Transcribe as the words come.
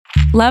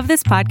Love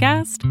this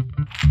podcast?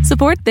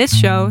 Support this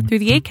show through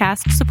the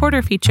Acast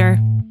supporter feature.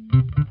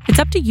 It's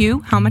up to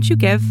you how much you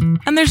give,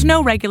 and there's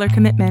no regular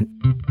commitment.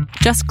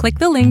 Just click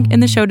the link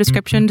in the show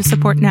description to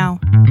support now.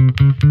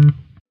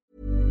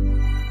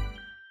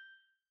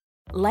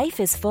 Life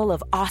is full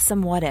of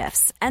awesome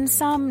what-ifs, and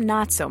some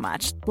not so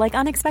much, like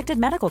unexpected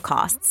medical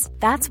costs.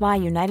 That's why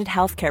United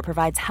Healthcare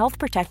provides Health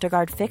Protector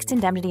Guard fixed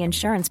indemnity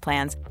insurance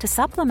plans to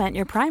supplement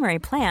your primary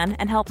plan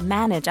and help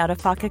manage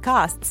out-of-pocket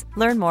costs.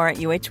 Learn more at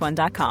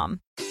uh1.com.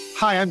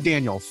 Hi, I'm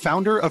Daniel,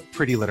 founder of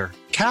Pretty Litter.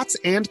 Cats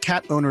and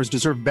cat owners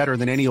deserve better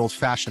than any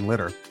old-fashioned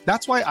litter.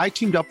 That's why I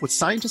teamed up with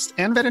scientists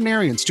and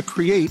veterinarians to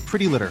create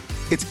Pretty Litter.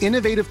 Its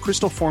innovative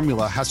crystal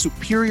formula has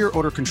superior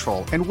odor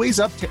control and weighs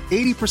up to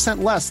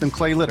 80% less than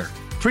clay litter.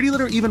 Pretty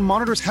Litter even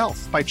monitors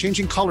health by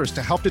changing colors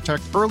to help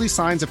detect early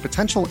signs of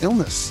potential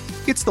illness.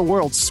 It's the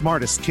world's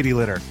smartest kitty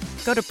litter.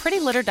 Go to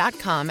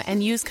prettylitter.com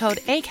and use code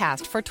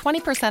ACAST for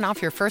 20%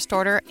 off your first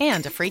order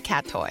and a free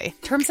cat toy.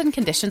 Terms and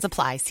conditions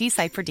apply. See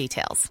site for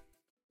details.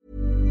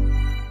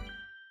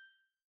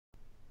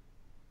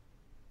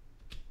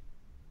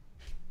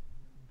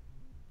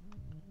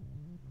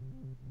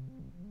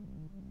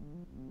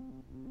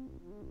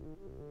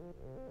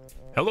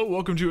 Hello,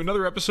 welcome to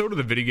another episode of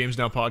the Video Games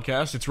Now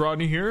podcast. It's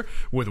Rodney here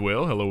with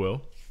Will. Hello,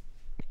 Will.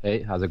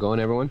 Hey, how's it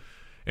going, everyone?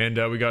 And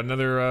we got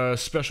another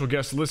special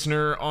guest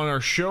listener on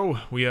our show.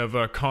 We have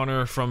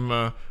Connor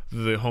from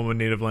the home and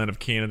native land of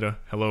Canada.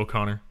 Hello,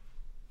 Connor.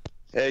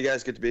 Hey,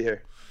 guys. Good to be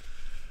here.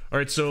 All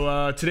right,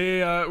 so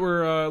today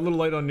we're a little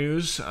light on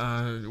news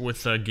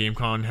with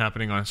GameCon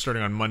happening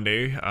starting on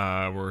Monday.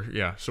 We're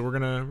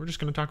just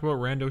gonna talk about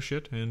rando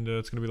shit, and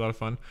it's gonna be a lot of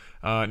fun.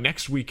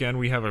 Next weekend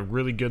we have a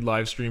really good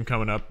live stream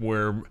coming up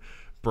where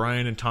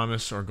Brian and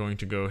Thomas are going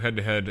to go head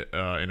to head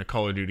in a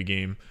Call of Duty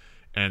game,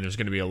 and there's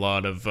going to be a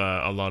lot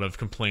of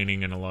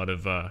complaining and a lot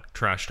of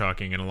trash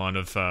talking and a lot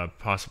of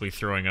possibly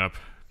throwing up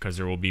because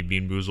there will be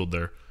Bean Boozled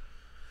there.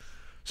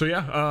 So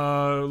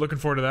yeah, looking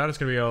forward to that. It's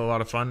going to be a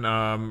lot of fun.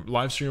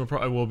 Live stream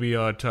will be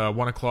at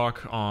 1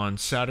 o'clock on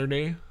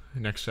Saturday.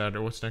 Next Saturday.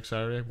 What's next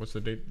Saturday? What's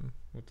the date?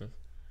 I don't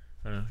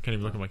know. I can't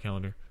even look at my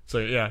calendar. So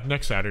yeah,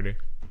 next Saturday.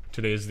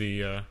 Today's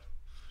the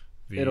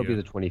It'll be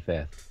the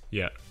 25th.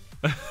 Yeah.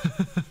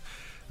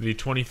 The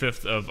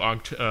 25th of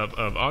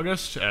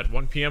August at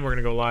 1 p.m. We're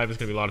going to go live. It's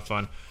going to be a lot of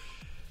fun.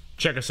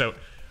 Check us out.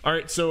 All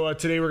right, so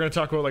today we're going to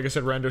talk about, like I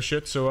said, rando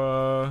shit.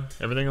 So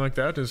everything like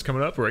that is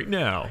coming up right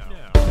now.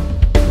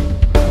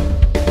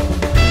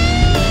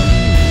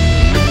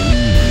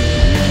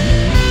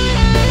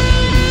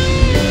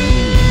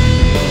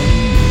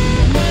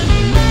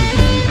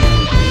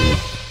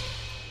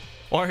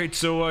 All right,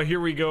 so here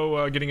we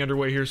go, getting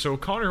underway here. So,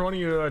 Connor, why don't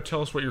you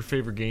tell us what your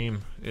favorite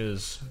game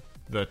is?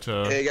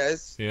 Hey,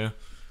 guys. Yeah.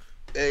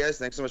 Hey, guys.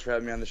 Thanks so much for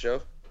having me on the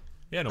show.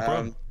 Yeah, no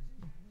problem.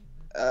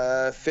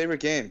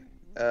 Favorite game.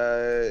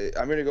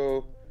 I'm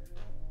gonna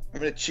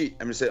cheat.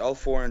 I'm gonna say all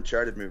 4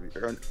 Uncharted movies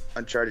or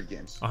Uncharted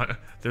games.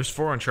 There's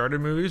 4 Uncharted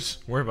movies.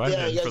 Where have I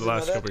been for the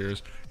last couple of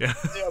years? Yeah.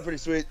 Yeah, pretty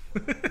sweet.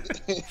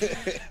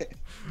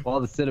 Well,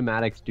 the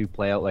cinematics do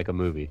play out like a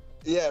movie.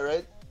 Yeah,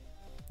 right.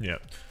 Yeah.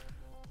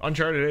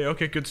 Uncharted.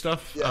 Okay, good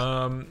stuff.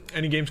 Yeah.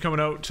 Any games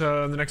coming out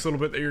in the next little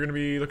bit that you're gonna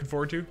be looking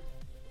forward to?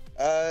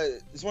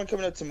 There's one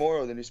coming out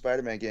tomorrow, the new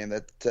Spider-Man game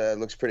that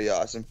looks pretty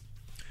awesome.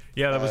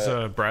 Yeah, that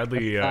was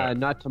Bradley.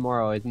 Not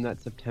tomorrow. Isn't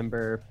that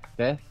September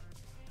 5th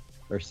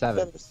or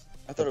 7th?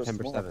 I thought it was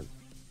September tomorrow. 7th.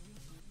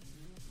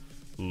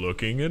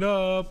 Looking it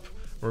up.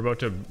 We're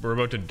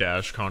about to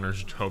dash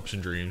Connor's hopes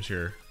and dreams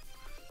here.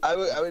 I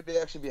would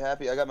actually be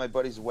happy. I got my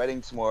buddy's wedding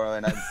tomorrow,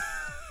 and I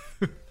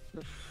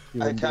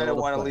kind of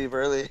want to leave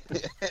early.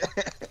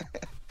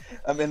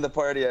 I'm in the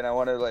party, and I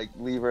want to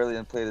leave early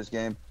and play this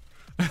game.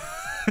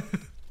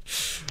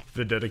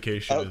 The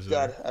dedication is. Oh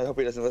God! I hope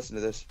he doesn't listen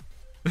to this.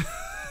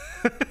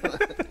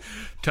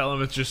 Tell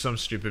him it's just some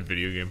stupid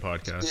video game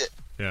podcast.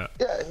 Yeah.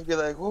 Yeah, he'd be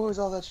like, "What was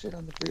all that shit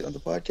on the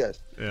podcast?"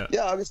 Yeah.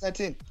 Yeah, August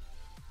 19th.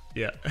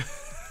 Yeah.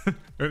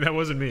 That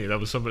wasn't me. That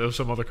was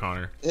some other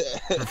Connor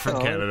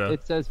from Canada.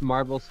 It says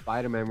Marvel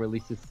Spider-Man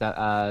releases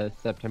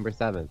September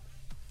 7th.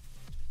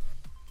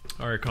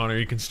 All right, Connor,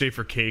 you can stay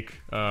for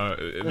cake.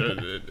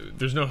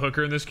 There's no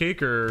hooker in this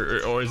cake,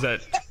 or is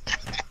that?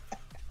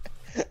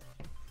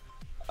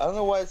 I don't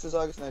know why it says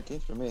August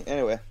 19th for me.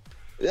 Anyway,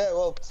 yeah,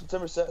 well,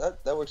 September 7th,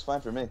 that works fine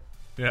for me.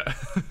 Yeah.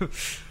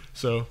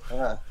 So.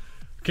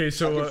 Okay,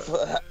 so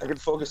I can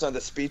focus on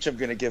the speech I'm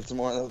gonna give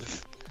tomorrow.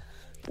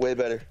 Way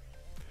better.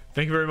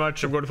 Thank you very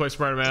much. I'm going to play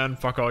Spider-Man.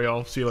 Fuck all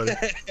y'all. See you later.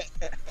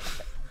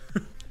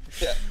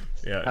 Yeah.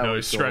 Yeah. No,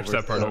 scratch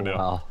that part out now.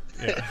 Well.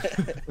 Yeah.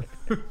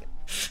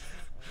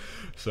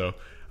 So,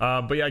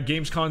 but yeah,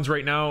 Gamescom's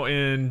right now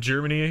in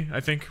Germany, I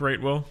think, right,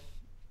 Will?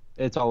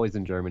 It's always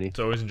in Germany. It's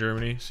always in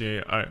Germany.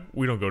 See,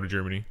 we don't go to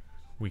Germany.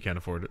 We can't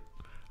afford it.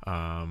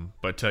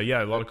 But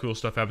yeah, a lot of cool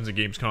stuff happens at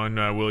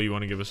Gamescom. Will, you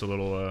want to give us a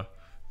little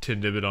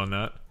tidbit on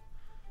that?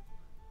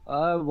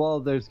 Well,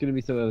 there's going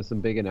to be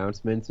some big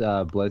announcements.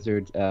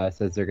 Blizzard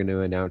says they're going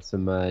to announce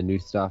some new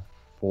stuff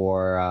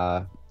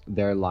for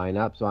their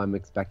lineup, so I'm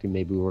expecting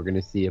maybe we're going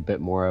to see a bit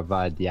more of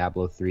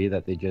Diablo 3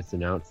 that they just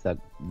announced that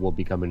will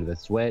be coming to the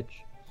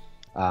Switch.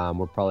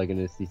 We're probably going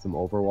to see some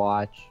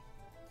Overwatch.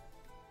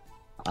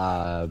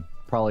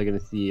 Probably going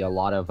to see a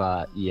lot of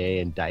EA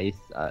and DICE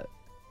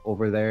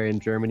over there in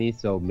Germany,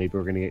 so maybe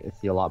we're going to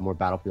see a lot more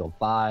Battlefield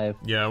 5.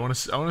 Yeah, I want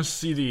to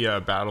see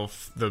the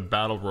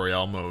battle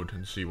royale mode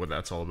and see what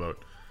that's all about.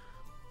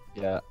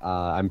 Yeah,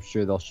 I'm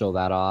sure they'll show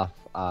that off.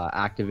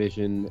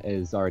 Activision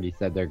has already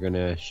said they're going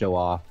to show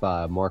off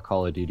more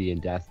Call of Duty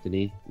and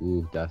Destiny.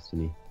 Ooh,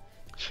 Destiny.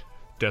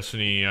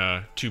 Destiny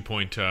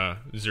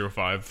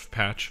 2.05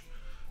 patch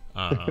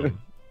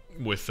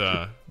with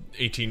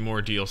 18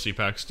 more DLC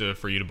packs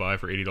for you to buy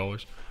for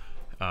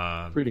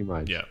 $80. Pretty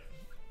much. Yeah.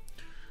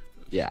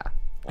 Yeah.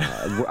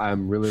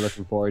 I'm really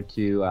looking forward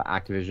to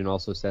Activision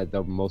also said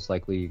they're most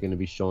likely going to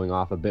be showing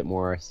off a bit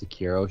more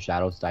Sekiro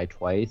Shadows Die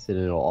Twice, and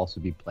it'll also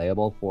be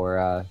playable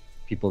for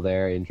people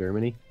there in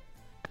Germany.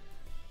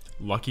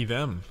 Lucky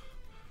them.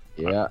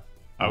 Yeah.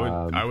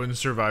 I wouldn't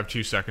survive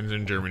 2 seconds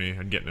in Germany.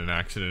 I'd get in an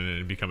accident and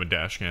it'd become a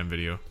dash cam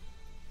video.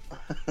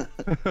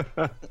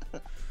 I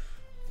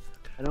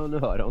don't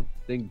know. I don't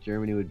think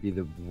Germany would be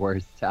the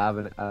worst to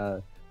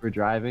have for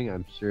driving.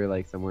 I'm sure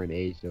like somewhere in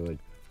Asia would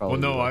probably.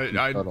 Well, no,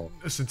 I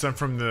since I'm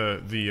from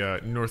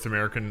the North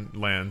American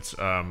lands,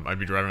 I'd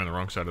be driving on the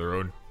wrong side of the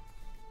road.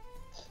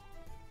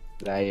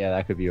 Yeah,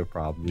 that could be a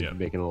problem. You're Yeah.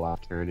 making a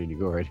left turn and you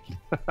go right.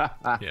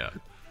 Yeah.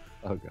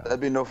 Oh god. That'd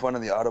be no fun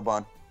on the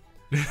Autobahn.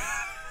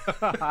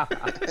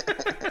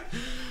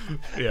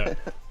 Yeah.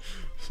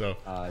 So.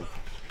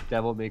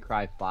 Devil May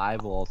Cry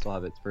 5 will also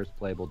have its first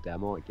playable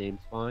demo at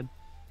GameSpawn.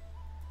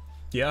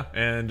 Yeah,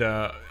 and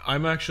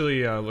I'm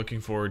actually looking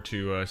forward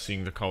to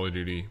seeing the Call of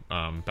Duty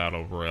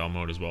Battle Royale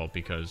mode as well,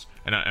 because,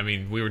 and I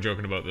mean, we were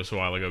joking about this a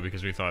while ago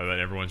because we thought that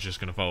everyone's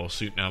just going to follow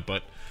suit now,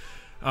 but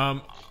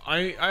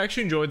I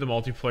actually enjoyed the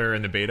multiplayer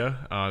in the beta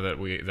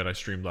that I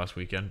streamed last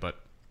weekend, but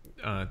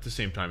at the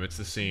same time, it's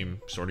the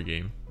same sort of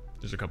game.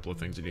 There's a couple of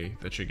things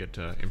that should get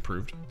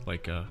improved,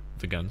 like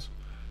the guns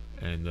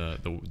and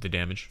the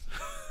damage.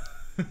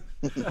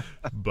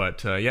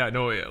 But yeah,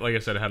 no, like I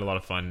said, I had a lot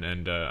of fun,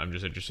 and I'm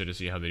just interested to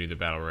see how they do the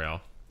battle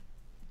royale.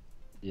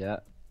 Yeah.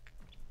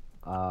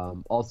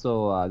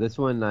 Also, this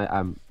one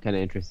I'm kind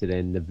of interested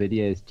in.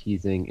 NVIDIA is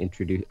teasing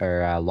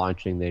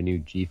launching their new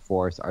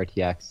GeForce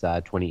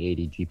RTX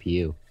 2080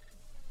 GPU.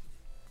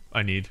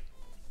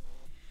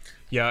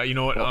 Yeah, you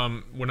know what?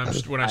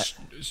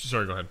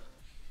 Sorry, go ahead.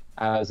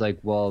 I was like,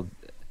 well,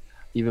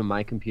 even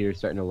my computer's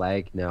starting to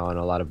lag now on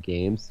a lot of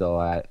games, so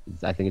I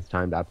think it's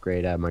time to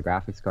upgrade my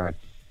graphics card.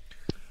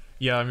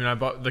 Yeah, I mean,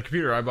 the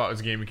computer I bought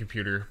was a gaming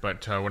computer,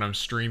 but when I'm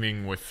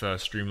streaming with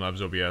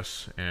Streamlabs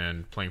OBS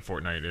and playing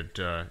Fortnite,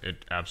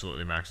 it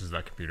absolutely maxes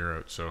that computer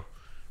out. So,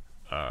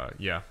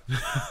 yeah,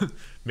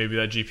 maybe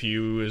that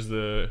GPU is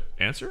the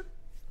answer.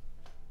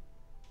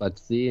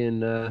 Let's see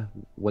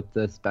what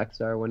the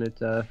specs are when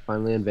it's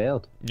finally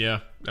unveiled.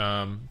 Yeah,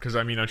 because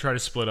I mean, I try to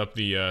split up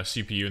the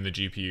CPU and the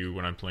GPU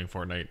when I'm playing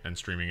Fortnite and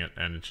streaming it,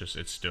 and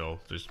it's still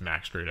just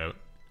maxed right out.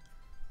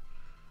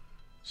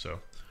 So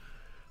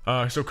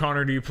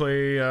Connor, do you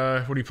play?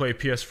 What do you play?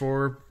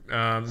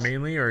 PS4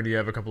 mainly, or do you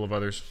have a couple of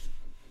others?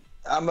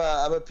 I'm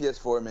a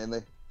PS4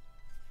 mainly.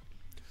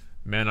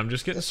 Man, I'm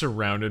just getting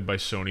surrounded by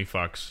Sony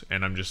fucks,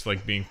 and I'm just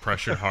like being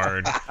pressured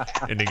hard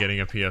into getting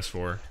a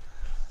PS4.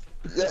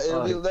 Yeah,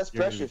 it'll be less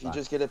pressure if you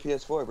just get a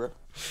PS4, bro.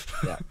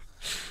 Yeah.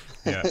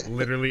 Yeah,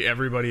 literally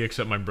everybody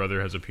except my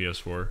brother has a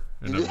PS4,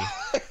 and I'm just...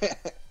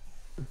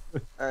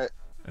 All right.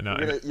 And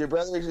your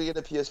brother's gonna get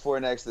a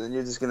PS4 next, and then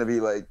you're just gonna be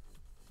like,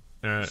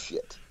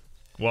 shit.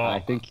 Well, I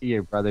think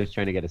your brother's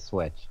trying to get a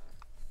Switch.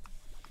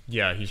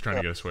 Yeah, he's trying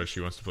to get a Switch.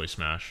 He wants to play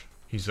Smash.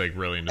 He's like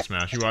really into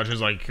Smash. He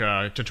watches like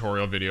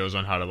tutorial videos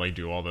on how to like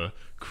do all the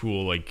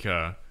cool like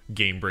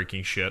game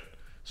breaking shit,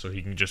 so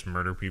he can just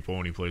murder people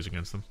when he plays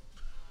against them.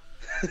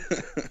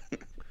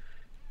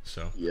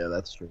 So yeah,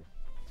 that's true.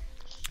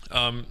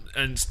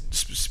 And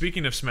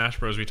speaking of Smash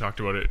Bros, we talked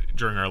about it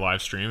during our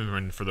live stream,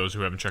 and for those who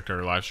haven't checked out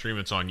our live stream,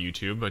 it's on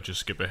YouTube, but just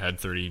skip ahead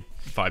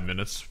 35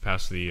 minutes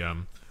past the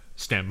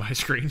standby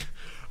screen.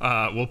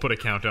 We'll put a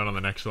countdown on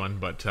the next one,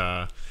 but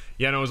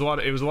yeah, no,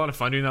 it was a lot of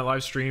fun doing that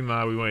live stream.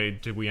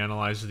 We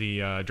analyzed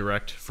the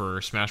direct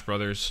for Smash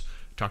Brothers,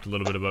 talked a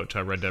little bit about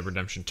Red Dead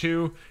Redemption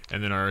 2,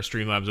 and then our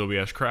Streamlabs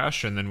OBS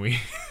crash, and then we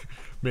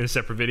made a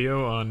separate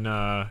video on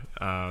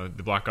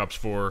the Black Ops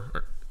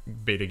 4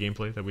 beta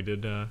gameplay that we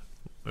did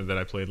that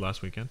I played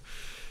last weekend.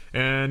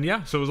 And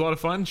yeah, so it was a lot of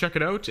fun. Check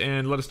it out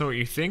and let us know what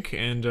you think.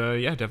 And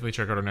yeah, definitely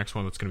check out our next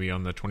one that's going to be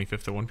on the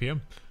 25th at 1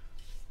 p.m.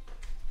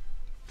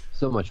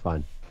 So much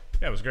fun.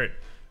 Yeah, it was great.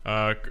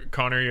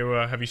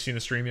 Connor, have you seen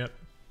the stream yet?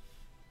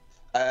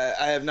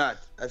 I have not.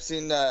 I've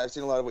seen a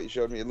lot of what you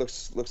showed me. It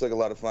looks like a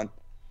lot of fun.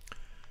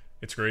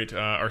 It's great.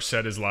 Our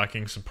set is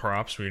lacking some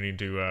props. We need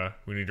to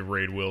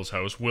raid Will's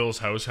house. Will's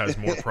house has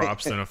more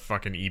props than a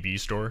fucking EB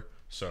store.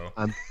 So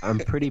I'm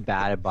pretty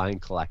bad at buying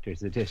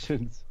collector's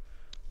editions.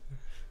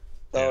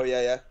 Oh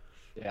yeah.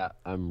 Yeah,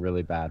 I'm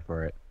really bad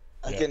for it.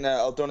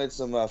 I'll donate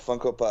some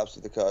Funko Pops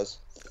to the cause.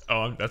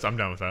 Oh, I'm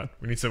down with that.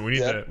 We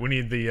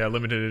need the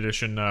limited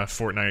edition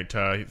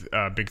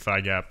Fortnite Big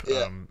Thigh Gap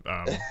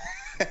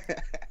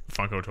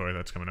Funko toy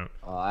that's coming out.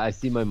 I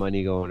see my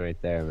money going right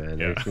there, man.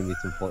 Yeah. There's gonna be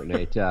some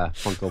Fortnite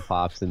Funko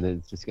Pops, and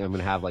then I'm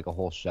gonna have like a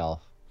whole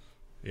shelf.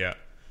 Yeah,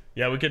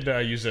 we could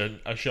use a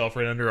shelf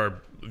right under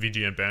our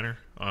VGN banner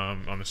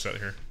on the set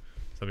here.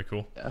 That'd be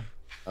cool. Yeah,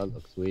 that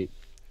looks sweet.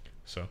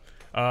 So,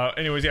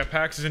 anyways, yeah,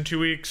 PAX is in 2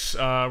 weeks.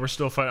 I'm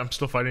still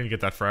fighting to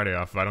get that Friday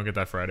off. If I don't get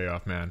that Friday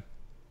off, man,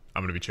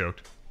 I'm gonna be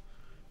choked.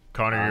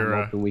 Connor,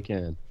 you're hoping we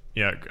can.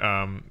 Yeah,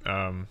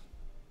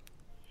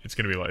 it's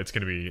gonna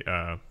be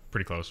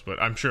pretty close, but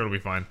I'm sure it'll be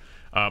fine.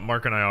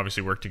 Mark and I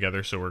obviously work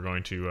together, so we're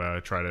going to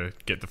try to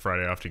get the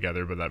Friday off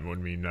together, but that would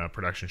mean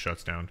production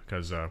shuts down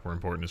because we're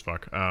important as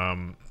fuck.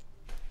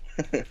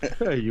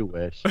 You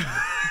wish.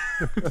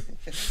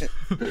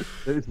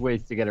 There's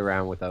ways to get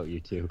around without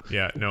you two.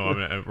 Yeah, no,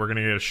 we're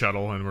gonna get a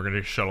shuttle, and we're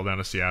gonna shuttle down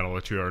to Seattle,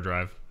 a 2-hour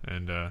drive,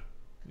 and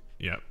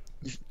yeah.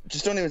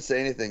 Just don't even say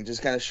anything.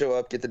 Just kind of show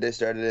up, get the day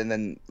started, and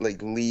then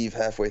like leave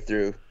halfway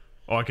through.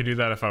 Oh, I could do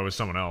that if I was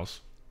someone else.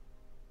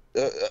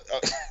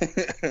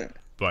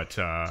 But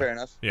fair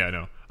enough. Yeah,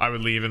 no, I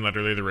would leave and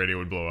literally the radio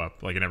would blow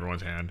up like in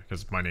everyone's hand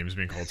because my name is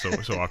being called so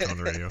often on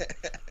the radio.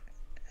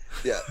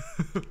 Yeah.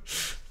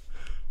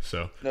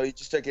 So. No, you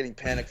just start getting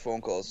panic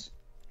phone calls.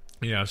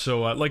 Yeah.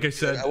 So, like I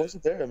said, I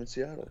wasn't there. I'm in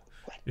Seattle.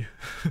 What?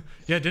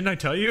 Yeah, didn't I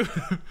tell you?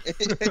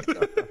 It's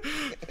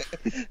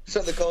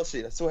on the call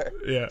sheet. I swear.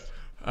 Yeah.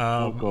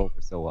 Won't go over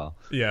so well.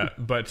 Yeah,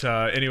 but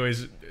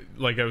anyways,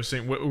 like I was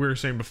saying, what we were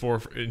saying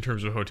before in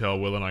terms of hotel,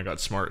 Will and I got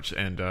smart,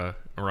 and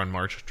around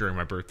March during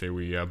my birthday,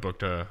 we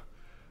booked an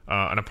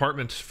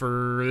apartment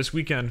for this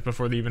weekend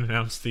before they even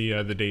announced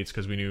the dates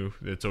because we knew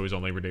it's always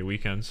on Labor Day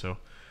weekend. So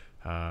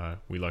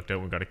we lucked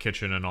out. We got a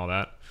kitchen and all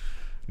that.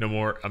 No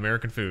more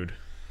American food.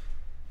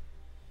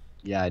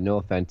 Yeah, no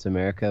offense,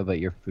 America, but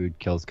your food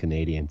kills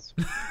Canadians.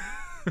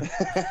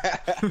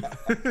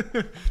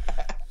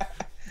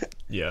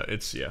 Yeah.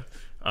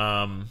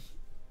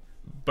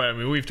 But I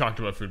mean, we've talked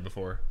about food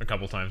before a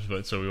couple times,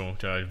 but so we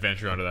won't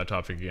venture onto that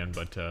topic again.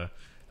 But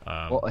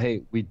well,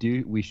 hey,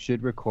 we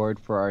should record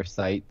for our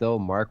site though.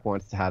 Mark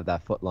wants to have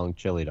that foot-long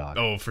chili dog.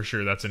 Oh, for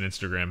sure, that's an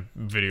Instagram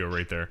video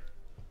right there.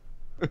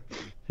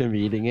 Him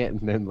eating it, and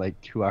then like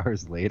 2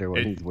 hours later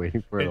when he's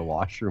waiting for the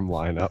washroom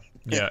lineup.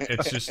 Yeah,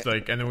 it's just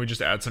like, and then we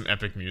just add some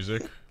epic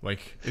music.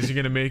 Like, is he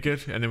gonna make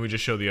it? And then we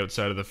just show the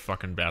outside of the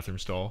fucking bathroom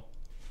stall.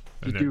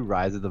 You do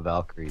Rise of the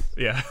Valkyries.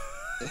 Yeah.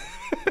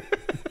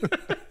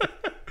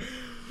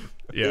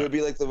 Yeah. It would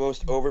be like the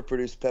most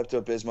overproduced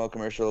Pepto-Bismol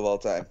commercial of all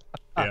time.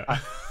 Yeah.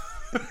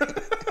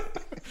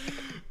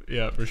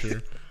 Yeah, for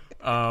sure.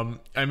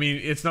 I mean,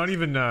 it's not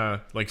even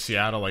like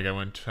Seattle. Like I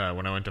went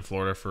when I went to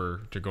Florida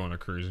to go on a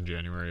cruise in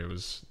January. It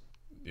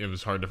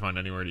was hard to find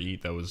anywhere to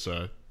eat that was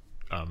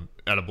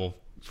edible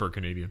for a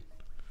Canadian.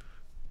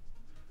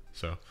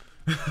 So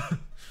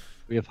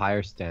we have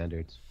higher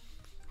standards.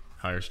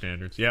 Higher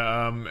standards.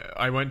 Yeah.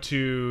 I went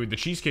to the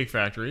Cheesecake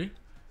Factory,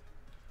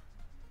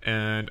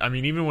 and I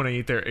mean, even when I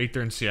ate there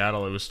in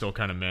Seattle, it was still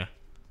kind of meh.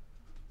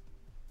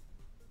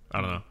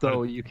 I don't know.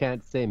 So you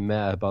can't say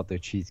meh about their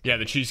cheesecake. Yeah,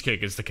 the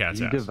cheesecake is the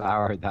cat's ass. You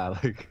devoured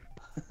that like.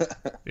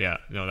 Yeah,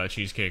 no, that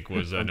cheesecake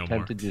was I'm no more.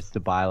 tempted just to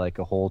buy like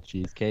a whole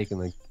cheesecake in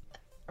the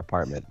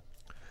apartment.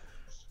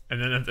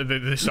 And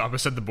then they stop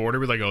us at the border.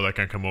 We're like, "Oh, that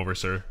can't come over,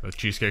 sir. The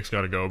cheesecake's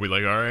got to go." We're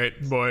like, "All right,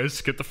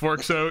 boys, get the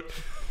forks out."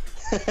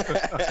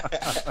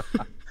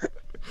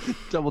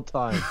 Double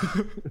time.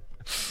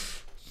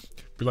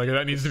 Be like,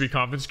 "That needs to be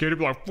confiscated."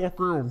 Be like, "Fuck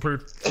you, and pay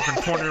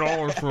fucking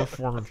 $20 for a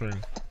fucking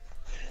thing."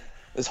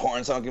 This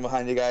horn's honking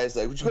behind you guys.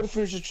 Like, we just gotta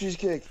finish the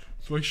cheesecake.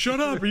 It's like, shut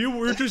up!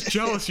 We're just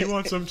jealous. You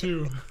want some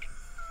too.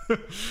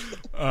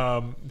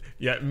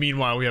 Yeah.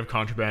 Meanwhile, we have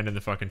contraband in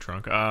the fucking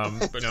trunk.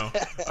 But no.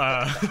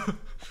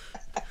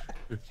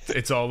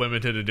 It's all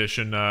limited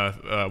edition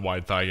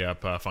wide thigh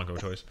gap Funko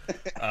toys.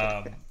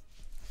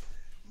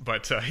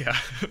 But yeah.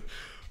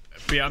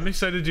 But yeah, I'm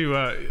excited to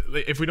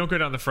if we don't go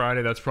down the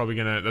Friday, that's probably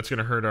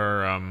gonna hurt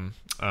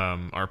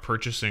our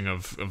purchasing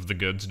of the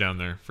goods down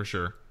there for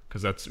sure,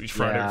 because that's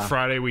Friday. Yeah.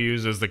 Friday we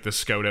use as like the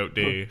scouting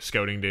day,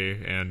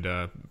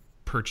 and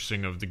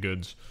purchasing of the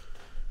goods.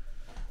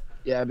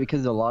 Yeah,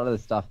 because a lot of the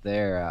stuff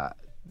there,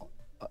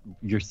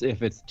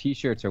 if it's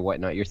t-shirts or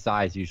whatnot, your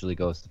size usually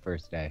goes the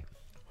first day.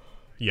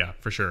 Yeah,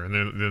 for sure. And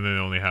then they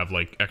only have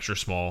like extra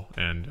small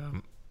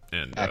and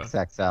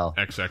XXL,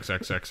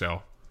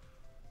 XXXXL.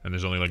 And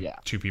there's only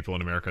like 2 people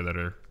in America that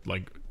are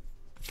like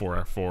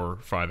 4,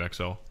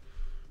 5XL.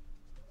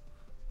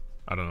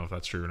 I don't know if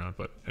that's true or not,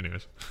 but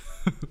anyways.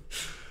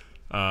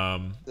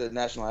 The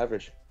national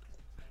average.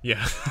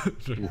 Yeah.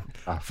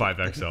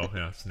 5XL.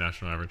 Yeah, it's the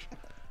national average.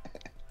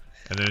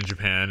 And then in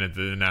Japan,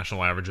 the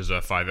national average is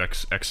a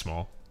 5X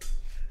small.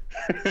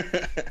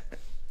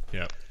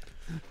 Yeah.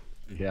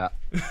 Yeah.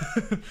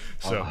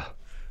 So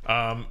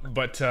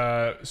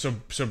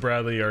so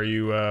Bradley, are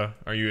you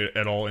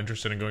at all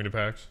interested in going to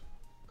PAX?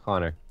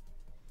 Connor.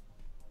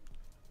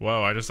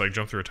 Wow, I just like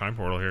jumped through a time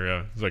portal here.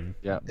 Yeah, it's like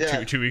Yeah.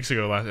 Two weeks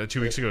ago.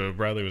 2 weeks ago,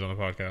 Bradley was on the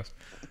podcast.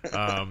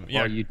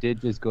 Yeah, Well, you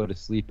did just go to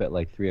sleep at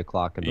like 3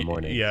 o'clock in the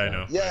morning. Yeah, so. I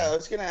know. Yeah, I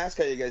was gonna ask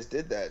how you guys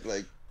did that.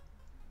 Like,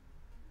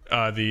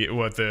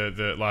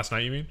 the last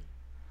night you mean?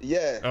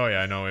 yeah. Oh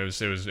yeah, no, it was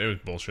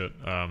bullshit.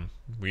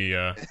 We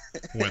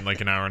went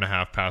like an hour and a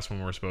half past when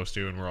we were supposed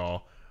to, and we're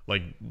all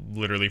like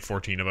literally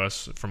 14 of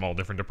us from all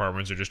different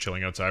departments are just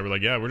chilling outside. We're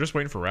like, yeah, we're just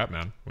waiting for rap,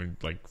 man. We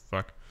like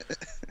fuck.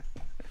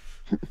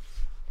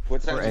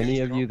 What time For did any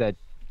get of home? you that,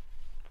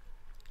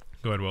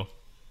 Go ahead, Will.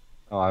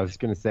 oh, I was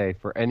gonna say,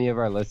 for any of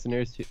our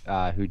listeners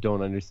who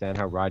don't understand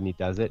how Rodney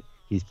does it,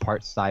 he's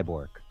part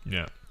cyborg.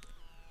 Yeah,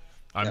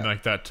 I'm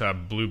like that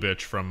blue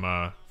bitch from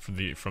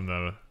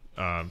the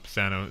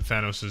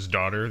Thanos'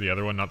 daughter, the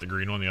other one, not the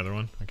green one, the other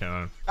one. I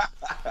can't.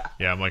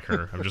 Yeah, I'm like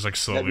her. I'm just like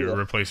slowly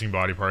replacing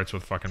body parts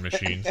with fucking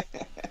machines.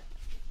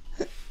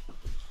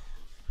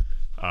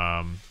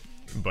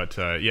 But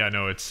yeah,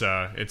 no, it's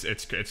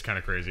kind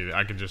of crazy.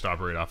 I can just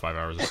operate off 5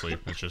 hours of sleep.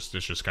 It's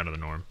just kind of the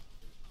norm.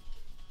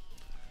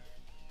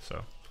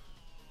 So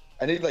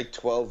I need like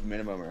 12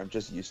 minimum, or I'm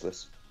just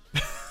useless.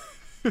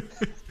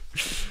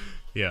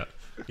 yeah,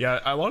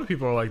 a lot of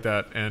people are like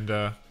that, and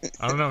I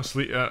don't know.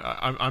 Sleep.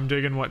 I'm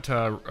digging what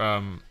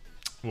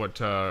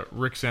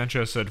Rick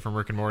Sanchez said from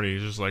Rick and Morty.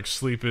 He's just like,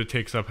 sleep, it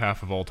takes up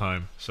half of all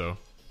time. So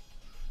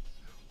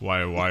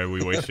why are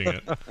we wasting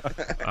it?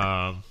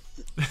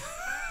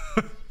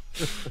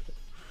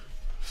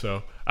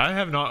 So I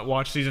have not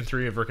watched season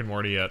 3 of Rick and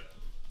Morty yet.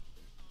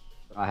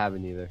 I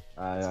haven't either.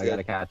 I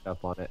gotta catch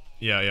up on it.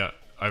 Yeah,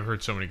 I've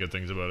heard so many good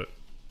things about it.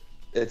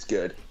 It's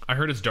good. I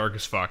heard it's dark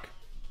as fuck.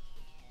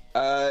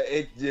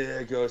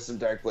 It goes some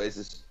dark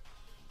places.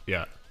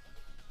 Yeah.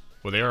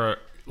 Well, they are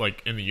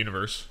like in the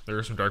universe. There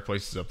are some dark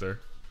places up there.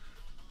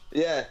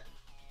 Yeah.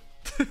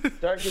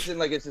 Dark isn't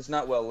like it's just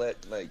not well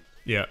lit. Like,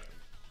 Yeah.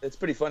 it's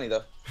pretty funny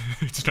though.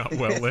 It's not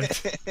well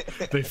lit.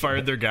 They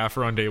fired their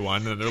gaffer on day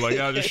 1, and they're like,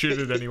 "Yeah, just shoot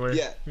it anyway."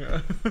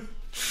 Yeah.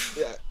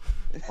 Yeah.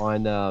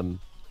 On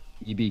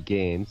EB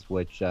Games,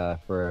 which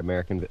for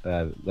American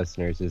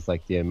listeners is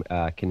like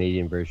the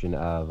Canadian version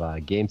of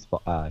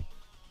GameStop.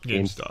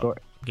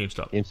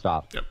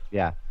 GameStop. Yep.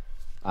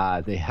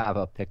 Yeah. They have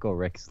a Pickle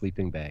Rick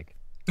sleeping bag.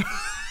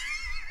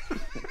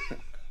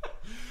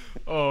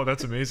 Oh,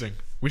 that's amazing.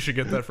 We should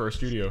get that for our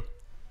studio.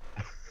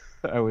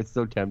 I was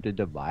so tempted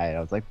to buy it.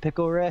 I was like,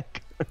 Pickle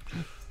Rick.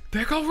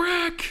 Pickle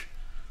Rick.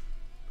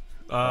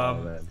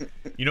 Man.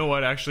 You know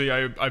what? Actually,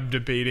 I'm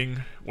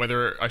debating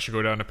whether I should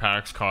go down to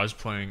PAX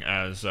cosplaying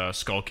as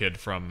Skull Kid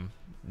from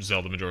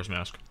Zelda Majora's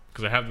Mask,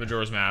 because I have the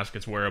Majora's Mask.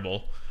 It's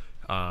wearable,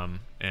 and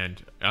I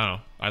don't know.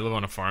 I live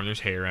on a farm. There's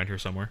hay around here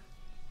somewhere.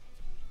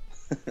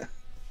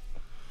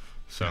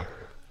 So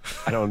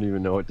I don't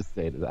even know what to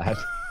say to that.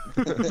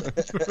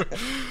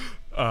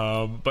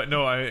 But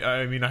no,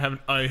 I mean,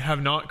 I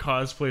have not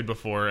cosplayed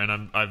before,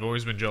 and I've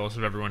always been jealous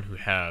of everyone who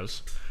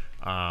has.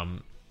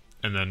 And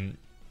then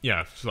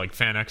yeah, so like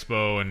Fan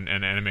Expo and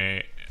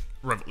Anime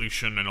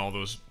Revolution and all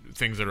those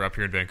things that are up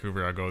here in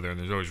Vancouver, I go there, and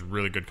there's always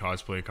really good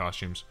cosplay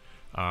costumes.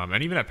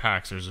 And even at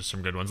PAX, there's just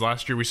some good ones.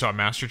 Last year we saw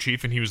Master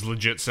Chief, and he was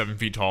legit 7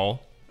 feet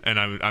tall, and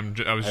I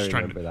was just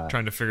trying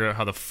to figure out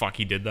how the fuck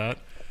he did that.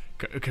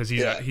 Because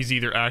he's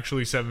either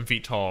actually 7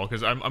 feet tall,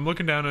 because I'm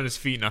looking down at his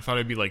feet and I thought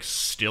it'd be like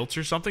stilts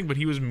or something, but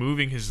he was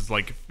moving his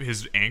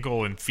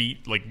ankle and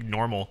feet like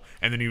normal,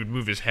 and then he would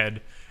move his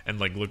head and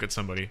like look at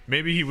somebody.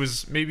 Maybe he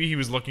was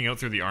looking out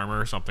through the armor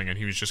or something, and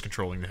he was just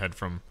controlling the head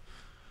from.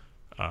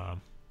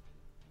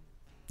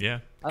 Yeah.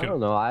 I don't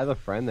know. I have a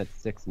friend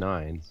that's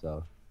 6'9",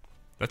 so.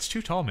 That's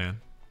too tall,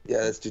 man.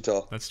 Yeah, that's too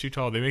tall. That's too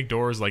tall. They make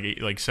doors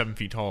like 7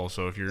 feet tall,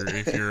 so if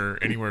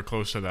you're anywhere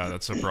close to that,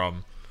 that's a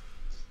problem.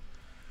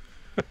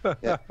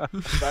 Yeah,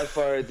 by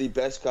far the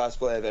best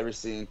cosplay I've ever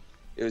seen.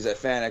 It was at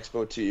Fan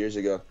Expo 2 years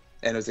ago,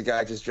 and it was a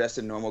guy just dressed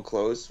in normal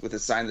clothes with a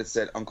sign that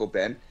said Uncle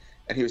Ben,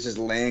 and he was just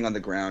laying on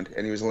the ground,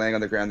 and he was laying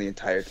on the ground the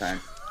entire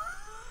time.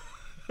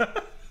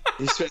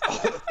 He spent all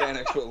the Fan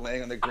Expo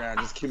laying on the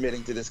ground, just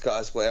committing to this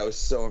cosplay. I was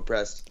so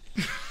impressed.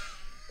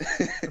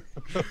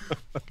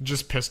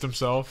 Just pissed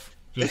himself.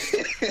 Just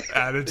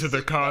added to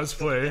the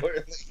cosplay.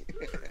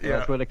 Yeah.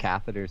 That's what a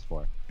catheter's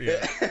for.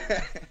 Yeah.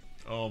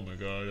 Oh my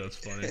god, that's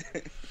funny.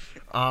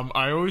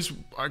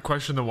 I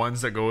question the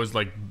ones that go as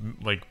like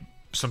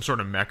some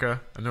sort of mecha,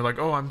 and they're like,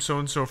 oh, I'm so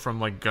and so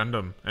from like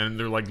Gundam, and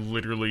they're like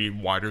literally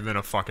wider than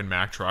a fucking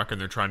Mack truck, and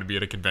they're trying to be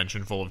at a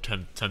convention full of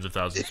tens of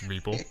thousands of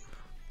people.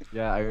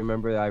 Yeah, I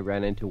remember I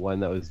ran into one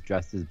that was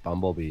dressed as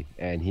Bumblebee,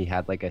 and he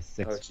had like a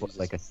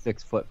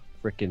 6 foot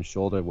freaking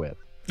shoulder width.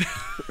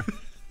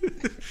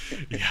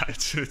 Yeah,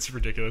 it's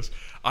ridiculous.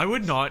 I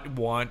would not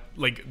want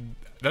like.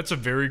 That's a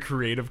very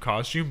creative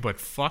costume, but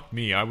fuck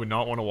me, I would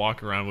not want to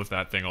walk around with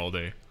that thing all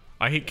day.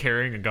 I hate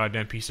carrying a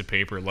goddamn piece of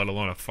paper, let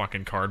alone a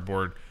fucking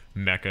cardboard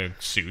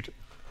mecha suit.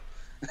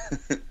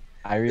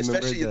 I remember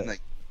Especially in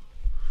like...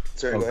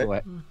 Sorry, go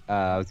ahead.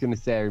 I was going to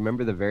say, I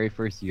remember the very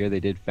first year they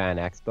did Fan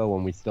Expo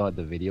when we still had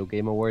the Video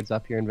Game Awards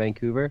up here in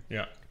Vancouver.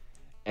 Yeah.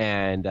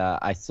 And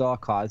I saw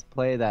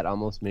cosplay that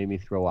almost made me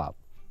throw up.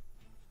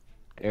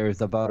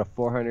 There's about a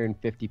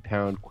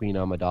 450-pound Queen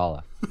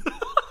Amidala.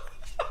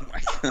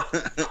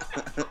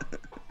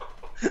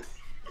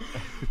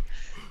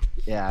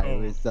 Yeah,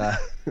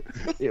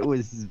 it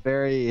was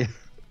very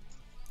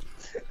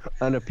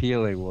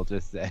unappealing, we'll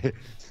just say.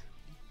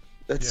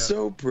 That's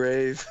so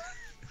brave.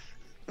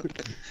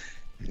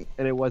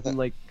 And it wasn't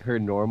like her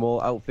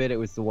normal outfit, it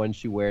was the one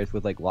she wears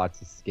with like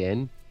lots of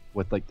skin,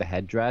 with like the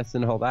headdress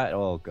and all that.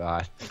 Oh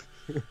god.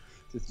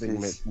 Just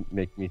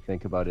make me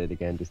think about it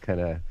again, just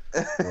kind of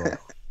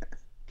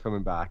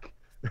coming back.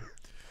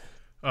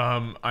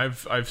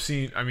 I've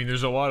seen, I mean,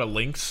 there's a lot of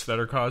Links that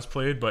are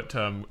cosplayed, but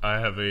I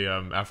have a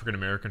African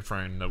American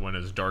friend that went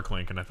as Dark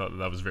Link, and I thought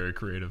that was very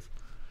creative.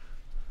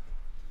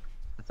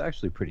 It's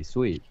actually pretty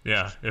sweet.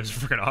 Yeah, it was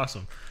freaking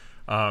awesome.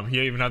 He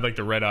even had like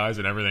the red eyes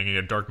and everything. He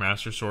had dark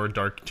master sword,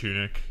 dark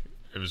tunic.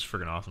 It was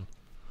freaking awesome.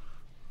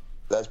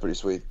 That's pretty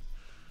sweet.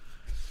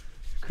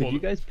 Could you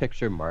guys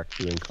picture Mark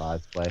doing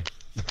cosplay?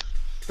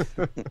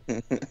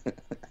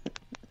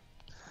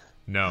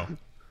 No.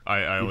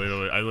 I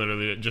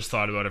literally just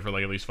thought about it for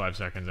like at least 5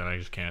 seconds, and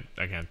I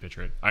can't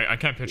picture it. I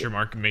can't picture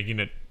Mark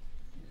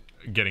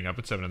getting up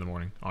at 7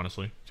 a.m,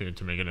 honestly,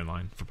 to make it in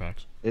line for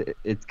PAX.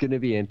 It's gonna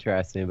be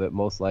interesting, but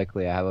most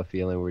likely I have a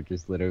feeling we're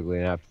just literally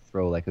gonna have to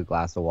throw like a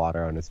glass of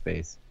water on his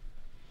face.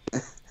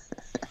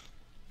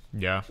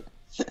 Yeah,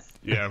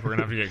 we're gonna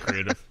have to get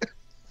creative.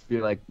 Be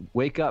like,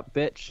 wake up,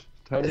 bitch,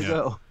 time to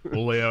go.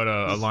 We'll lay out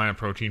a line of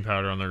protein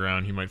powder on the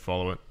ground. He might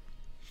follow it.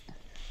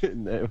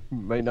 It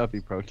might not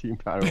be protein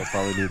powder. We'll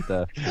probably need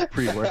the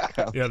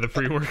pre-workout. Yeah, the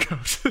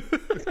pre-workout.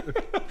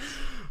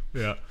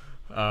 Yeah,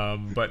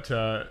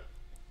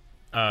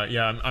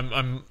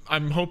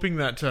 I'm hoping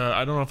that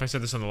I don't know if I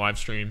said this on the live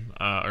stream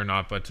or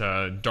not,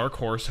 but Dark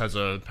Horse has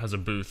a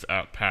booth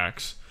at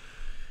PAX,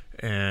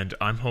 and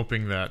I'm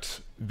hoping that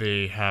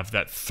they have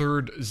that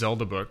third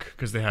Zelda book,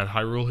 because they had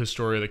Hyrule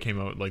Historia that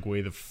came out like way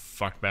the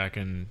fuck back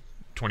in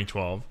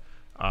 2012.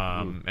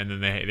 And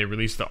then they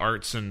released the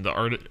arts and the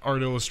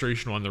art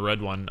illustration one, the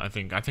red one. I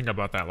think I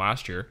bought that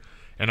last year,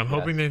 and I'm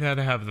hoping they've had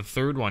to have the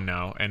third one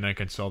now, and I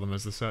can sell them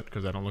as the set,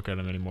 because I don't look at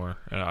them anymore.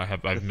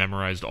 I've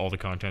memorized all the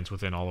contents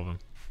within all of them.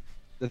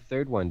 The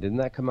third one, didn't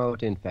that come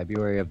out in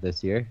February of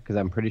this year? Because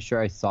I'm pretty sure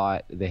I saw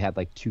it. They had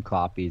like 2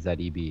 copies at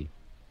EB.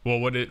 Well,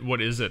 what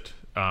is it?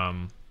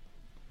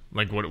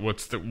 Like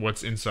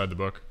what's inside the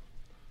book?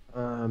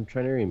 I'm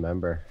trying to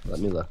remember.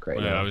 Let me look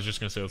now. I was just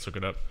gonna say, let's look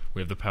it up.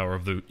 We have the power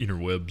of the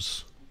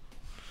interwebs.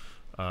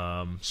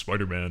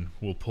 Spider-Man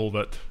will pull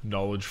that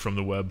knowledge from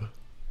the web.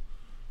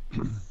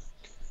 That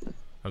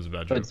was a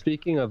bad joke. But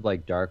speaking of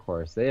like Dark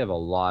Horse, they have a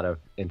lot of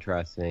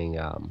interesting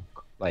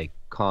like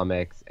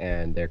comics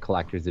and their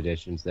collector's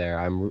editions there.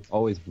 I'm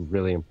always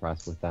really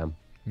impressed with them.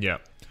 Yeah.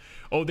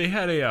 Oh, they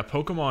had a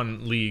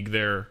Pokemon League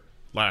there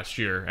last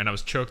year, and I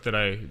was choked that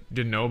I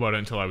didn't know about it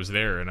until I was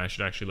there, and I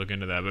should actually look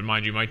into that. But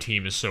mind you, my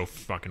team is so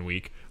fucking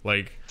weak.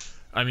 Like,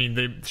 I mean,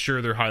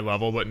 they're high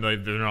level, but they're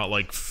not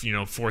like,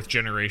 4th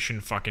generation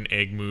fucking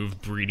egg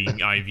move breeding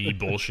IV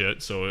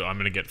bullshit. So I'm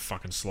gonna get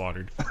fucking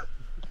slaughtered.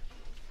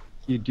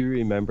 You do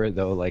remember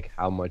though, like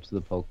how much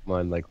the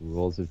Pokemon like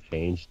rules have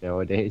changed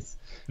nowadays?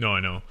 No, I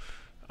know.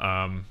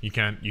 You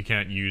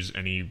can't use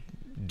any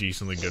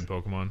decently good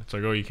Pokemon. It's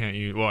like, oh, you can't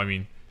use. Well, I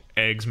mean,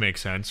 eggs make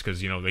sense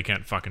because they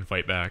can't fucking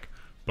fight back.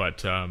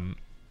 But any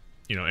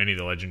of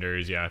the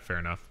legendaries, yeah, fair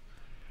enough.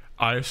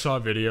 I saw a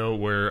video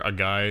where a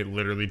guy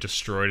literally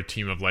destroyed a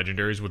team of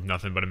legendaries with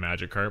nothing but a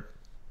Magikarp.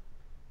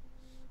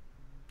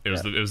 It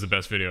was the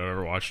best video I've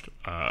ever watched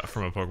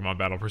from a Pokemon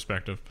battle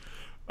perspective.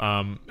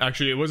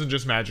 Actually, it wasn't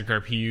just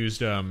Magikarp. He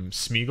used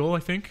Smeagol, I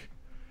think.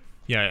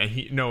 Yeah, and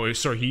he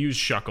used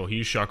Shuckle. He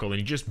used Shuckle, and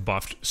he just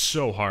buffed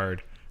so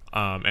hard.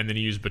 And then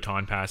he used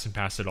Baton Pass and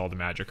passed it all to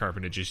Magikarp,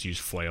 and it just used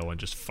Flail and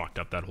just fucked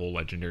up that whole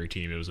legendary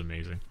team. It was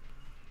amazing.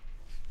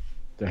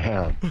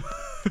 Damn.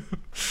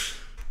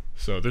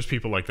 So there's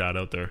people like that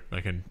out there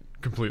that can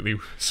completely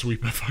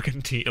sweep a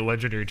fucking a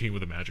legendary team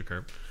with a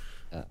Magikarp.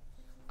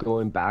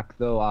 Going back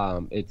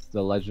though, it's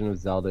the Legend of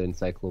Zelda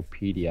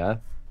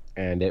Encyclopedia,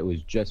 and it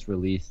was just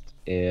released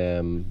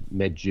in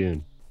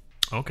mid-June.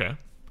 Okay.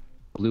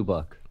 Blue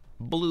book.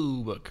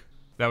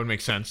 That would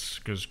make sense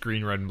because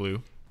green, red, and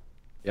blue.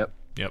 Yep.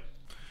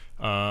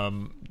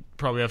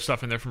 Probably have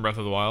stuff in there from Breath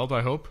of the Wild,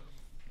 I hope.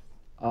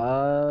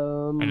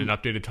 And an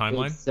updated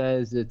timeline. It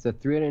says it's a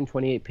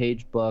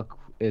 328-page book.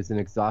 Is an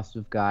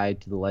exhaustive guide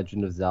to the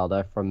Legend of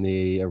Zelda from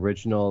the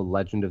original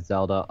Legend of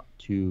Zelda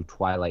to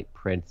Twilight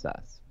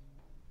Princess.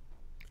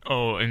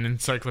 Oh, an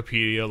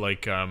encyclopedia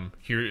like a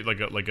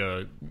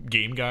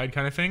game guide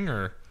kind of thing,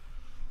 or?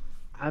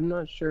 I'm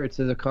not sure. It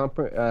says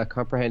a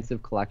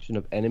comprehensive collection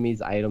of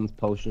enemies, items,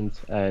 potions,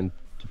 and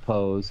to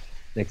pose.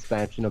 An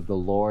expansion of the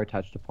lore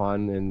touched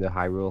upon in the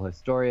Hyrule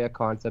Historia,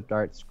 concept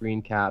art,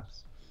 screen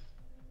caps.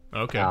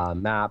 Okay.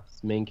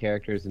 Maps, main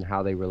characters and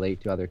how they relate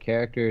to other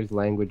characters,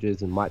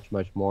 languages, and much,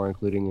 much more,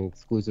 including an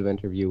exclusive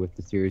interview with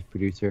the series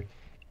producer.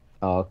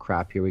 Oh,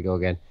 crap, here we go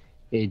again.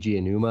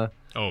 Eiji Aonuma.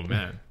 Oh,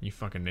 man, you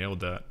fucking nailed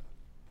that.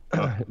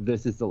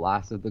 This is the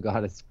last of the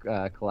Goddess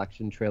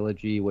Collection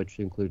trilogy, which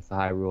includes the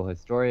Hyrule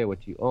Historia,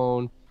 which you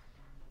own.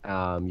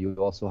 You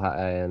also have,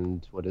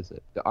 and what is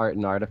it? The Art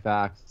and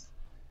Artifacts.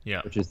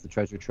 Yeah. Which is the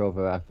treasure trove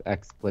of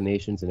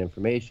explanations and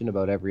information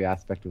about every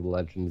aspect of the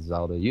Legend of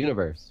Zelda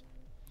universe.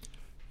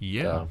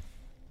 Yeah.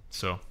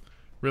 So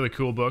really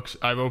cool books.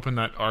 I've opened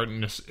that art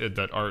and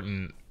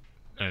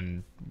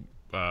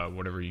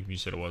whatever you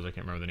said it was. I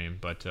can't remember the name,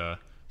 but the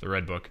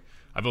red book.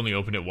 I've only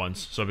opened it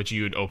once, so I bet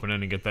you'd open it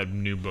and get that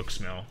new book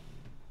smell.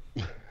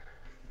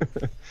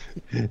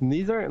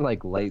 These aren't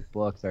like light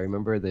books. I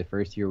remember the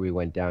first year we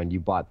went down, you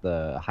bought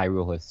the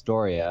Hyrule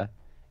Historia,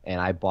 and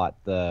I bought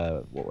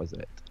the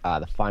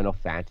the Final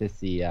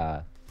Fantasy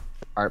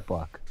art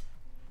book.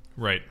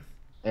 Right.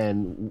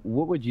 And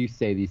what would you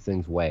say these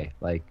things weigh?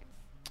 Like,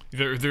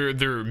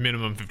 they're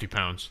minimum 50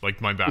 pounds. Like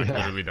my back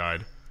literally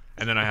died.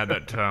 And then I had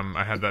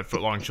that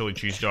foot-long chili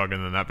cheese dog,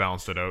 and then that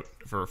balanced it out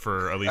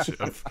for at least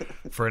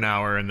for an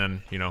hour, and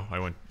then I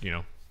went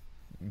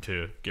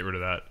to get rid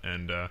of that,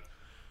 and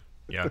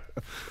yeah.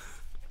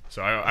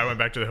 So I went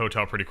back to the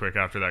hotel pretty quick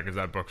after that because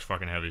that book's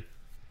fucking heavy.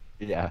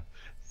 Yeah.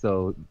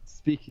 So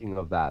speaking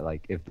of that,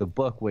 like if the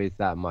book weighs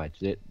that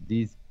much,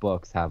 these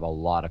books have a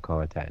lot of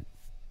content.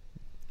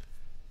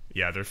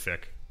 Yeah, they're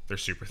thick. They're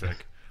super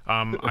thick.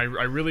 I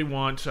really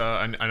want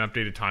an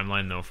updated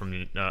timeline though from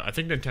the. I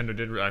think Nintendo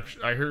did.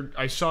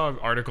 I saw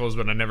articles,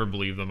 but I never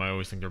believe them. I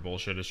always think they're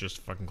bullshit. It's just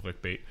fucking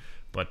clickbait.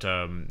 But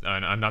an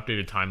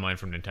updated timeline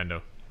from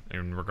Nintendo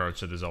in regards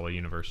to the Zelda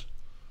universe.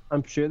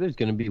 I'm sure there's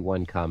going to be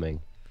one coming.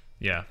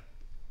 Yeah.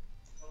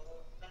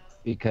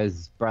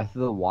 Because Breath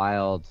of the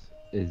Wild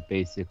is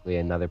basically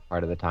another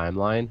part of the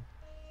timeline.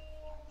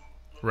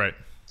 Right.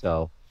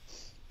 So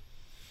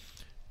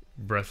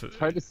it's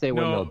hard to say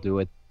when they'll do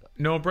it.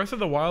 No, Breath of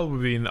the Wild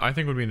would be in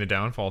the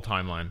Downfall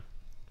timeline.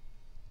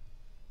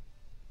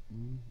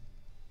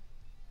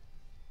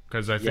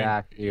 Because I think...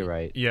 Yeah, you're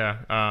right.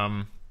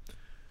 Yeah.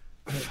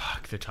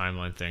 Fuck, the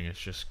timeline thing is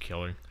just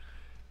killing.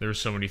 There were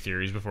so many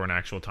theories before an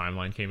actual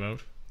timeline came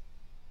out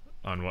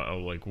on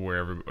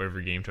wherever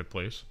every game took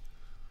place.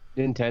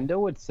 Nintendo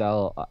would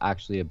sell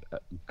actually a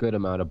good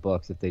amount of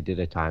books if they did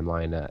a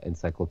timeline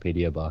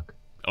encyclopedia book.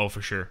 Oh,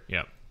 for sure.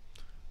 Yeah.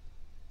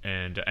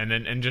 And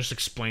then just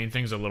explain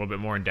things a little bit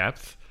more in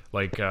depth.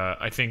 Like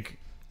I think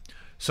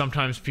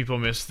sometimes people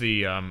miss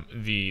the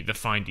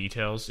fine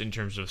details in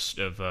terms of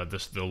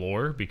the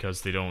lore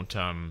because they don't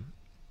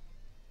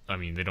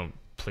they don't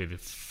play the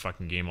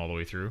fucking game all the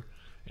way through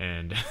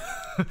and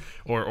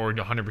or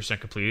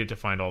 100% complete it to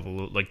find all the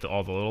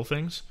little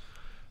things.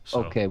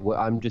 So. Okay, well,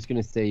 I'm just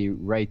gonna say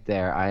right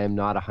there, I am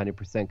not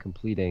 100%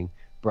 completing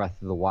Breath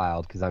of the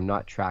Wild because I'm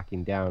not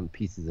tracking down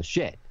pieces of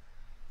shit.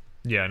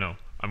 Yeah, no,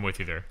 I'm with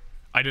you there.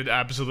 I did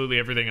absolutely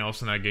everything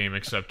else in that game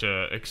except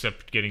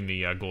getting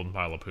the golden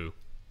pile of poo.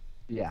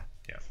 Yeah.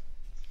 Yeah.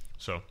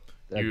 So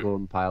that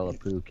golden pile of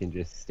poo can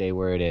just stay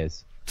where it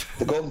is.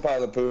 The golden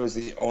pile of poo is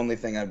the only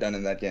thing I've done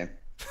in that game.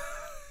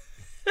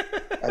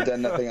 I've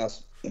done nothing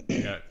else.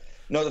 Yeah.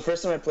 No, the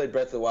first time I played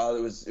Breath of the Wild,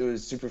 it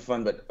was super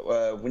fun. But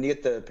when you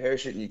get the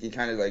parachute, and you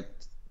kind of like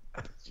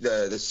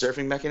the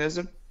surfing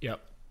mechanism. Yep.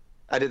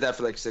 I did that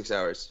for like 6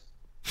 hours.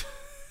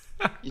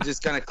 You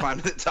just kind of climb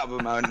to the top of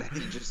a mountain and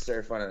you just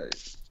surf on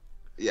it.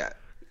 Yeah.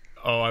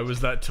 Oh, I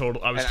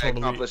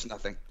accomplished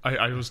nothing.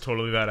 I was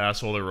totally that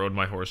asshole that rode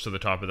my horse to the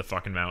top of the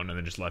fucking mountain and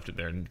then just left it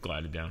there and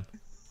glided down.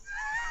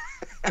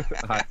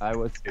 I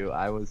was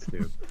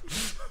too.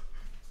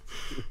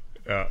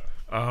 Yeah.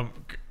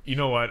 You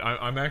know what?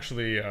 I'm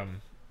actually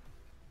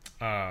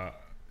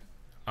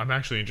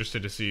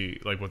interested to see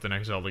like what the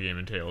next Zelda game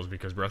entails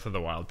because Breath of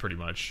the Wild pretty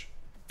much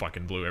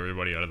fucking blew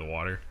everybody out of the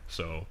water.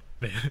 So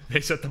they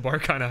set the bar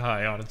kind of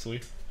high,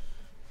 honestly.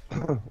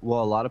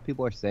 Well, a lot of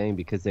people are saying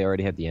because they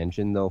already have the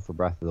engine though for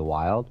Breath of the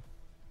Wild,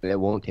 it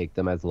won't take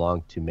them as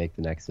long to make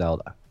the next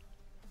Zelda.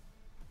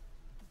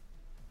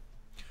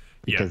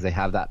 Because they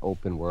have that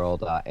open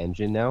world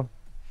engine now.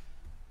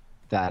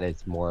 That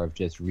it's more of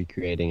just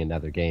recreating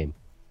another game.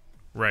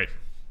 Right.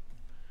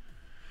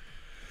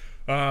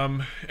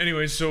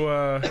 Anyways,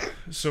 so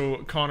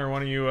Connor, why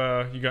don't you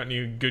got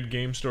any good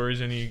game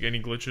stories, any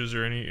glitches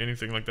or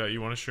anything like that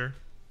you want to share?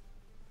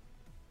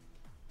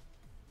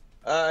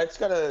 It's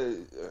got a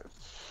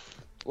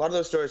lot of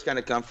those stories kind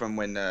of come from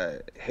when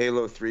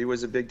Halo 3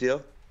 was a big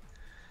deal,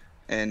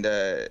 and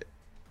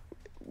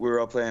we were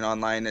all playing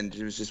online, and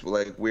it was just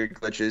like weird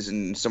glitches,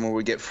 and someone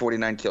would get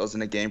 49 kills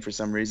in a game for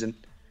some reason.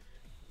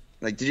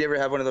 Like, did you ever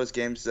have one of those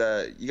games?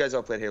 You guys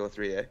all played Halo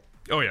 3, eh?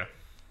 Oh yeah.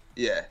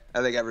 Yeah,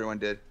 I think everyone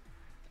did.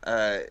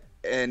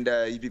 And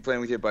you'd be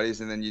playing with your buddies,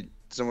 and then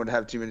someone would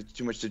have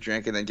too much to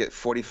drink, and then get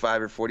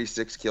 45 or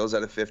 46 kills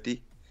out of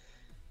 50.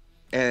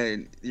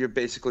 And you're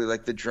basically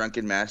like the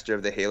drunken master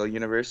of the Halo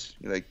universe.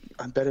 You're like,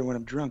 I'm better when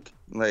I'm drunk.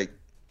 Like,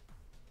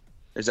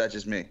 or is that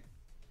just me?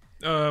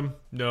 No,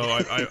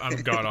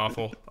 I'm god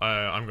awful.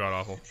 I'm god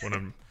awful when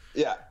I'm.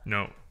 Yeah.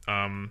 No.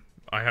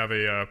 I have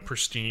a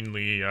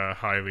pristinely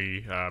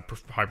highly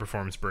high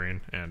performance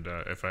brain, and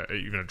if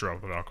even a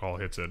drop of alcohol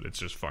hits it, it's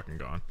just fucking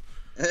gone.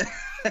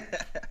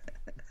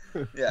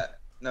 Yeah.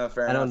 No,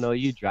 fair enough. I don't know.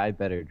 You drive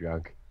better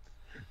drunk.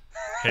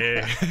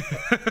 Hey.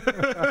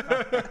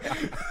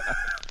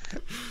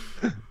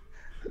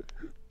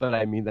 But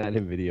I mean that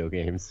in video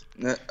games.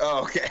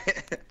 Oh, okay.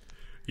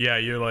 Yeah,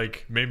 you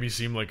like made me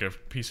seem like a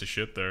piece of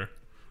shit there.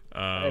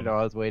 I know.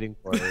 I was waiting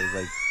for it. It was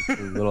like just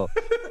a little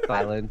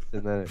silence,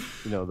 and then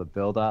the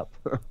build up.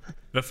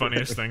 The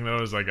funniest thing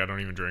though is like I don't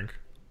even drink.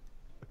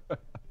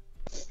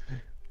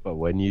 But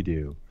when you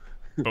do.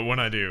 But when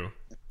I do,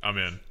 I'm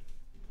in.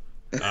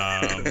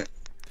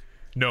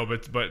 No,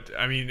 but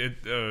I mean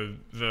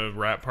the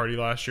rap party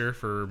last year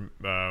for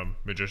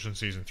Magician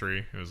Season 3.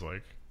 It was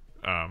like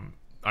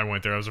I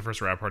went there. It was the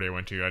first rap party I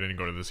went to. I didn't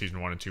go to the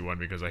Season 1 and 2 one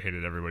because I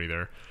hated everybody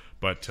there.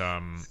 But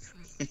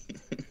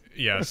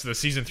yeah, so the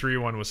Season 3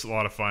 one was a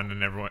lot of fun,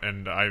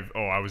 and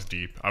I was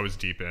deep. I was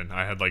deep in.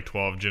 I had like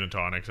 12 gin and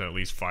tonics and at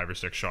least 5 or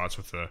 6 shots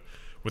with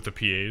the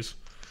PAs.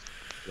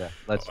 Yeah,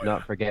 let's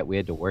not forget we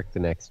had to work the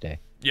next day.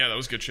 Yeah, that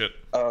was good shit.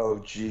 Oh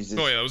Jesus.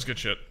 Oh yeah, that was good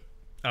shit.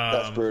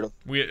 That's brutal.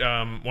 We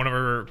one of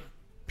our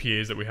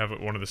PAs that we have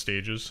at one of the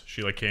stages,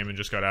 she like came and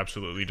just got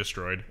absolutely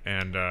destroyed,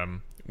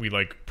 and we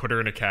like put her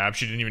in a cab.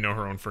 She didn't even know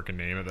her own freaking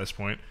name at this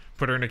point.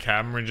 Put her in a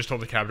cab, and we just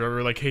told the cab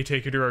driver like, "Hey,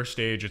 take her to our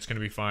stage. It's gonna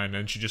be fine."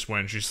 And she just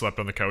went. She slept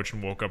on the couch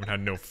and woke up and had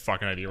no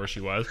fucking idea where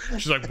she was.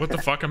 She's like, "What the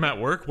fuck? I'm at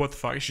work. What the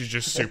fuck?" She's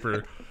just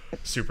super,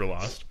 super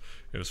lost.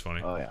 It was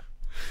funny. Oh yeah,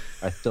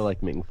 I still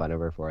like making fun of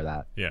her for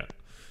that. Yeah.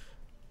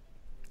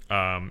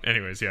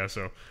 Anyways, yeah.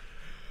 So,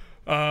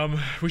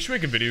 we should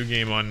make a video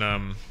game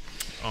on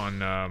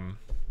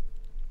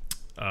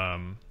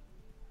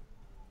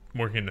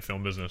working in the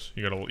film business.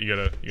 You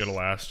gotta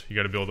last. You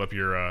gotta build up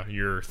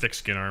your thick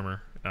skin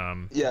armor.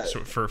 Yeah. So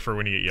for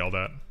when you get yelled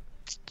at.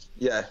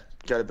 Yeah,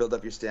 gotta build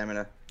up your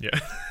stamina. Yeah.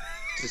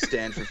 To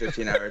stand for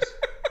 15 hours.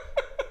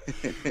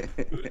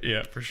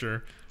 Yeah, for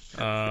sure.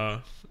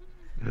 I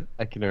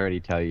can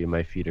already tell you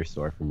my feet are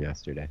sore from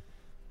yesterday.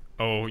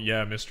 Oh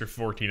yeah, Mr.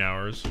 14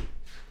 hours.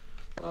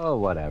 Oh,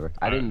 whatever.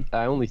 I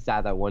only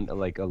sat that one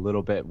like a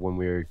little bit when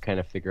we were kind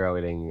of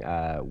figuring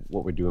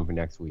what we're doing for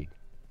next week.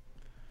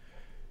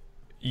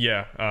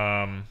 Yeah.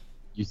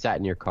 You sat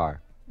in your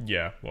car.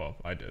 Yeah. Well,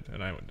 I did,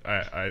 and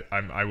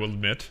I will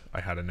admit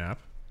I had a nap.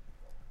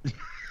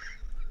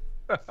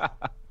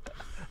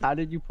 How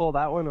did you pull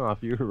that one off?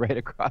 You were right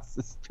across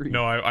the street.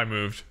 No, I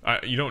moved.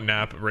 You don't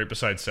nap right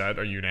beside set.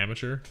 Are you an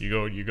amateur?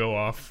 You go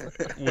off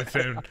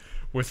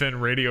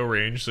within radio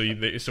range. So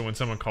when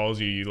someone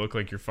calls you, you look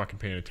like you're fucking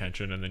paying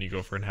attention, and then you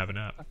go for and have a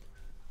nap.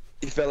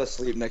 He fell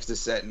asleep next to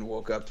set and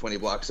woke up 20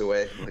 blocks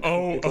away.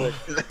 Oh,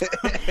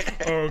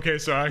 okay.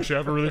 So actually, I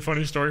have a really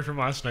funny story from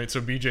last night.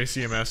 So BJ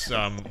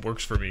CMS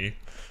works for me,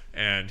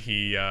 and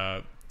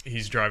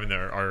he's driving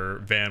our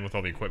van with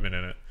all the equipment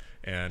in it,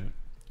 and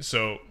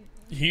so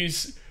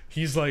he's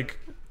like,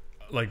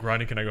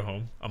 Rodney, can I go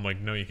home? I'm like,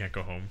 no, you can't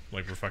go home.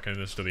 Like, we're fucking in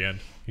this to the end.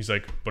 He's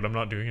like, but I'm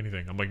not doing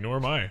anything. I'm like, nor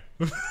am I.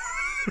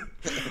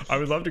 I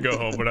would love to go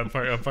home, but I'm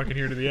fucking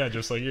here to the end,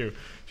 just like you.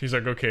 He's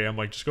like, okay. I'm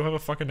like, just go have a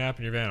fucking nap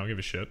in your van. I don't give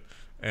a shit.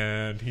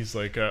 And he's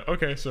like,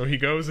 okay. So he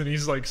goes and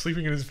he's like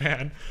sleeping in his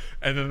van,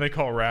 and then they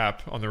call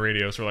rap on the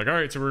radio. So we're like, all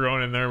right. So we're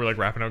going in there. We're like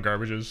rapping out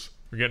garbages.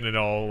 We're getting it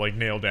all like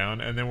nailed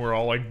down, and then we're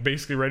all like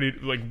basically ready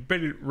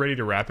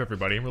to rap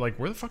everybody. And we're like,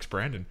 where the fuck's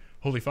Brandon?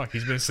 Holy fuck,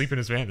 he's been asleep in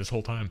his van this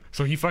whole time.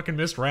 So he fucking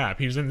missed rap.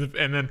 He was in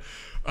and then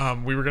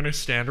we were gonna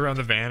stand around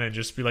the van and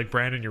just be like,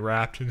 Brandon, you're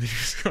rapped, and then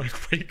he's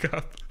like, wake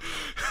up.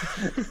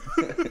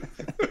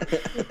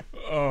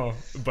 Oh,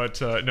 but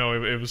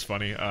no, it was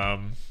funny.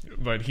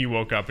 But he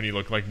woke up and he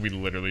looked like we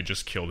literally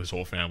just killed his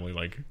whole family.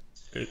 Like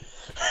it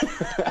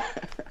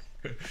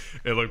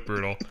looked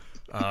brutal.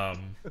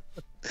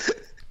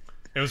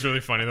 It was really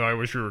funny though. I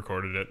wish we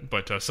recorded it,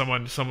 but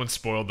someone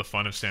spoiled the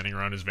fun of standing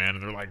around his van,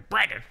 and they're like,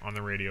 Brandon, on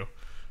the radio.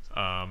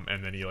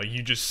 And then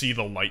you just see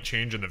the light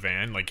change in the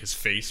van, like his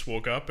face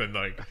woke up, and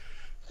like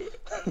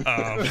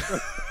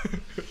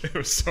it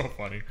was so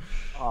funny.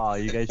 Oh,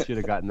 you guys should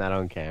have gotten that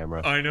on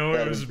camera. I know,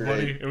 it was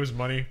money. It was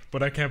money,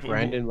 but I can't believe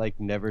Brandon like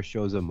never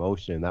shows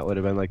emotion. That would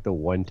have been like the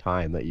one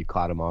time that you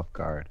caught him off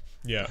guard.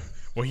 Yeah.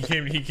 Well, he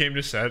came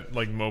to set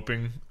like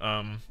moping,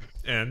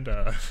 and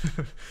I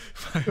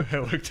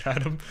looked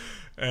at him,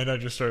 and I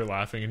just started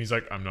laughing, and he's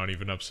like, I'm not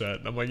even upset.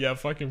 And I'm like, yeah,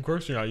 fucking of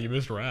course you're not. You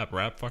missed rap.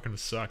 Rap fucking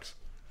sucks.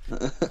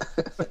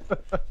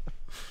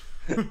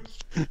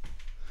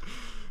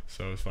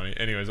 So it was funny.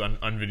 Anyways,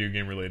 on video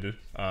game related,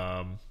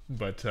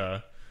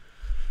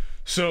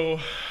 so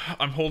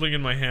I'm holding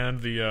in my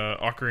hand the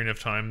Ocarina of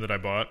Time that I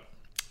bought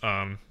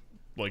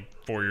like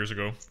 4 years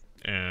ago,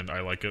 and I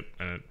like it,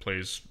 and it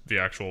plays the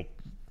actual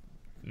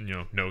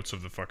notes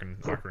of the fucking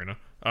ocarina.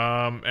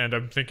 And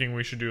I'm thinking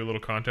we should do a little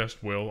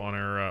contest, Will, on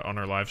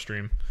our live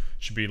stream.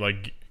 Should be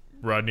like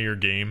Rodney or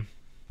game.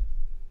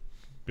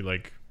 Be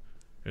like,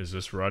 is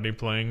this Rodney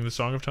playing the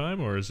Song of Time,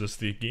 or is this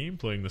the game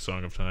playing the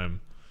Song of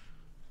Time?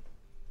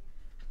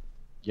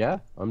 Yeah,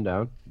 I'm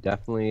down.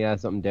 Definitely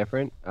something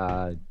different.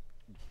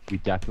 We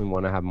definitely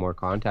want to have more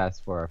contests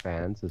for our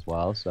fans as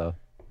well. So.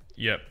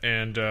 Yep,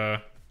 and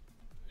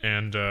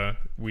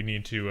we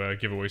need to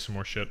give away some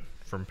more shit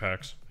from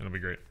PAX, and it'll be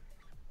great.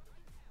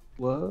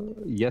 Well,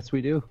 yes,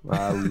 we do.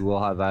 We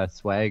will have a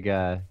swag,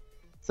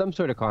 some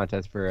sort of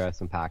contest for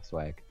some PAX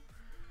swag.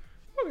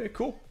 Okay,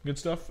 cool, good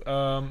stuff.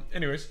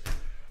 Anyways,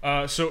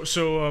 What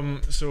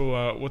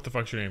the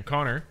fuck's your name?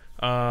 Connor.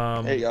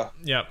 There you go.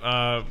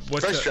 Yeah.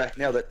 First try,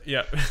 nailed it.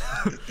 Yeah.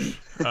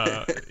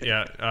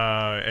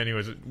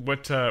 Anyways,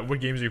 what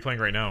games are you playing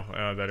right now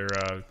that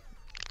are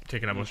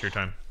taking up most of your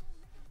time?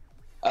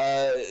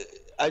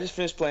 I just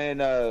finished playing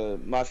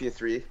Mafia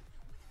 3,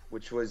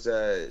 which was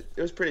it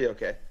was pretty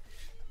okay.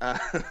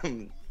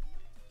 And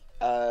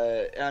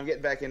I'm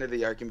getting back into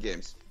the Arkham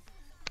games.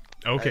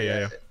 Okay,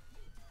 yeah.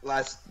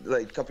 Last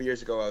couple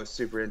years ago, I was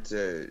super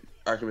into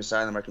Arkham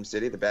Asylum, Arkham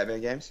City, the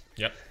Batman games.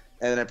 Yep.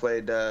 And then I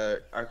played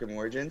Arkham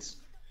Origins,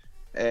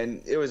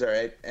 and it was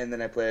alright. And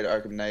then I played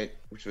Arkham Knight,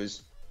 which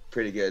was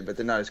pretty good, but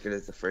they're not as good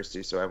as the first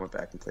two, so I went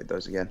back and played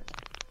those again.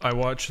 I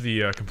watched the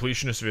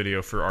completionist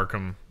video for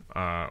Arkham,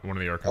 one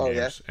of the Arkham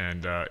games,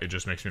 and it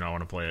just makes me not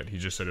want to play it. He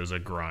just said it was a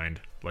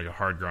grind, like a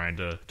hard grind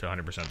to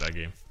 100% that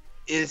game.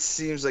 It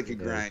seems like a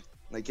grind,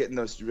 like getting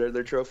those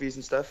Riddler trophies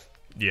and stuff.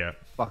 Yeah.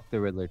 Fuck the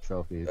Riddler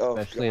trophies,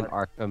 especially in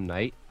Arkham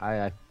Knight.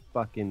 I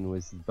fucking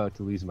was about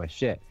to lose my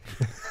shit.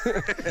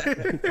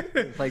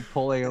 It's like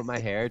pulling out my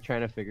hair,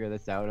 trying to figure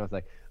this out, and I was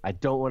like, I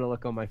don't want to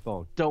look on my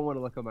phone.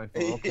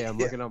 Okay, I'm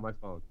looking on my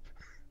phone.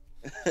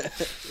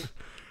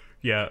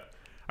 Yeah.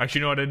 Actually,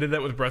 you know what? I did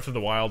that with Breath of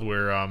the Wild,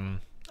 where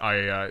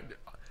I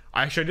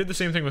did the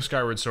same thing with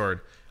Skyward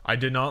Sword. I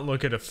did not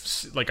look at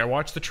I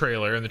watched the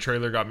trailer, and the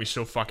trailer got me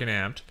so fucking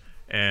amped.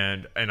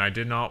 And I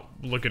did not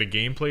look at a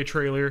gameplay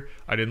trailer.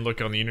 I didn't look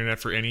on the internet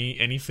for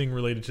anything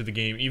related to the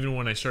game. Even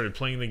when I started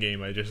playing the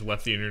game, I just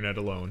left the internet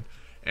alone.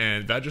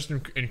 And that just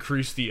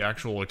increased the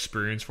actual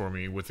experience for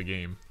me with the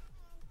game.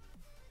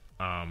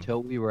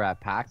 Until we were at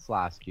PAX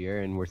last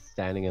year, and we're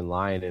standing in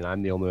line, and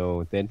I'm the only one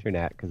with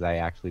internet because I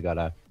actually got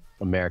a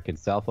American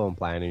cell phone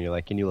plan, and you're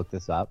like, can you look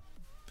this up?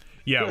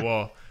 Yeah,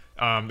 well,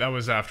 that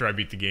was after I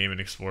beat the game and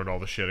explored all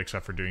the shit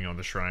except for doing all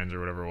the shrines or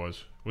whatever it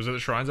was. Was it the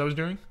shrines I was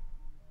doing?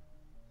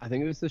 I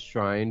think it was the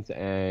shrines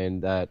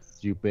and that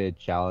stupid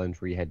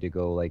challenge where you had to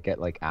go get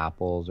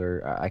apples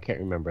or I can't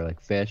remember,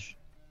 fish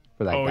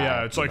for that. Oh guy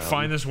yeah, it's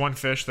find this one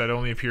fish that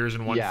only appears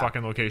in one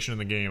fucking location in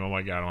the game. I'm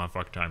like, I don't have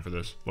fucking time for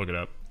this. Look it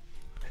up.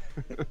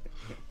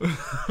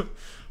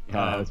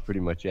 That was pretty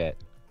much it.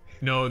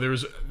 No,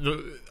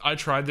 I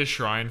tried this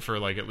shrine for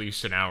at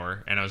least an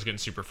hour, and I was getting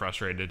super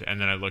frustrated. And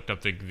then I looked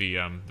up the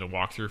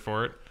walkthrough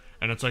for it,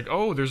 and it's like,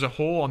 oh, there's a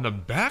hole on the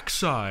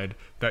backside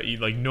that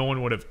no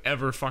one would have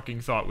ever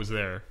fucking thought was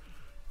there.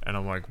 And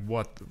I'm like,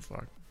 what the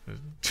fuck?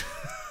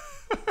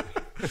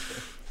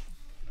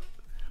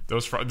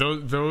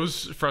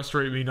 Those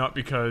frustrate me, not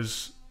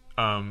because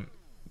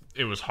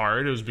it was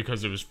hard. It was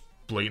because it was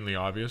blatantly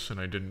obvious, and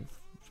I didn't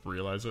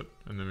realize it,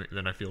 and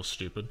then I feel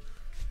stupid.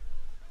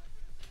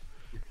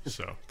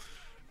 So,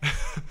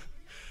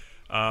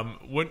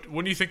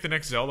 when do you think the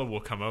next Zelda will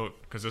come out?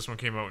 Because this one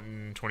came out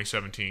in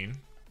 2017.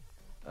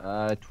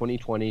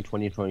 2020,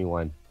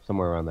 2021,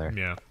 somewhere around there.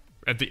 Yeah,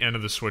 at the end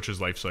of the Switch's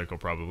life cycle,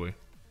 probably.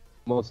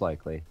 Most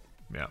likely.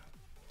 Yeah.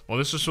 Well,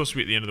 this was supposed to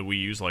be at the end of the Wii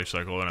U's life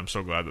cycle, and I'm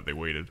so glad that they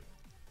waited.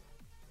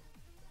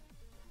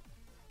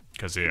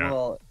 Because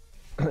well,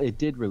 it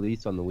did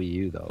release on the Wii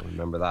U, though.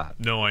 Remember that?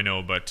 No, I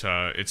know, but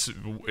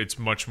it's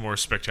much more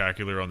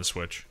spectacular on the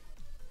Switch.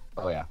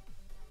 Oh yeah.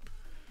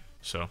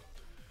 So,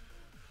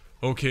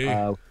 okay.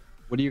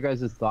 What are you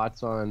guys'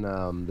 thoughts on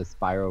the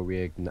Spyro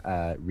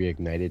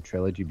Reignited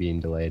trilogy being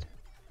delayed?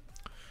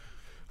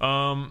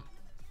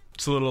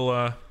 It's a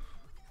little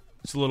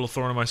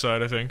thorn on my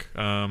side, I think,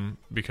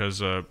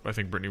 because I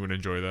think Brittany would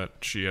enjoy that.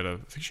 I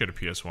think she had a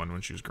PS1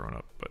 when she was growing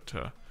up, but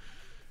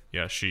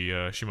yeah, she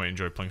might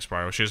enjoy playing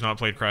Spyro. She has not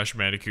played Crash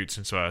Bandicoot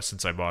since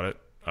I bought it,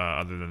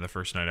 other than the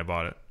first night I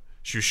bought it.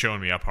 She was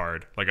showing me up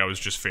hard, I was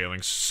just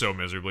failing so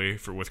miserably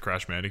with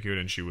Crash Bandicoot,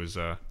 and she was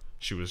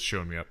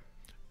showing me up.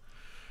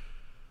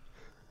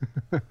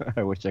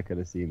 I wish I could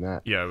have seen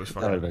that. Yeah, it was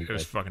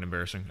fucking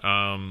embarrassing.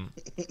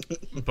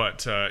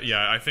 But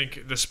yeah, I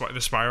think the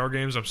Spyro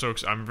games,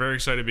 I'm very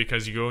excited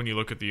because you go and you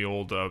look at the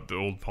old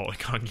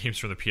Polygon games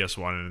from the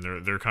PS1,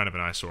 and they're kind of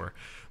an eyesore.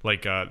 I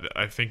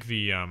think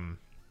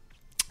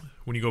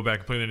when you go back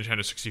and play the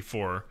Nintendo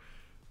 64,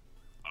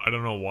 I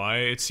don't know why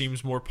it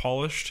seems more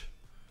polished,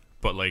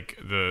 but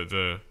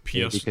the PS...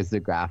 Yeah, because the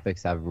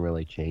graphics haven't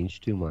really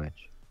changed too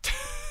much.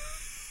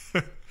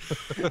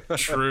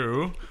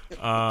 True.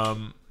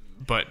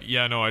 But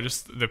yeah, no,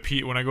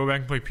 when I go back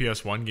and play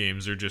PS1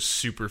 games, they're just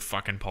super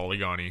fucking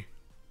polygon-y.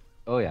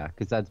 Oh yeah,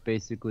 because that's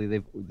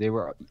basically they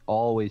were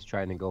always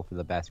trying to go for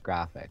the best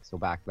graphics. So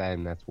back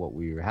then, that's what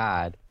we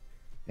had,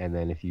 and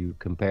then if you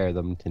compare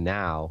them to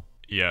now,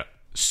 yeah,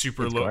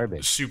 super low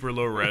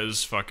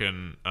res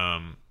fucking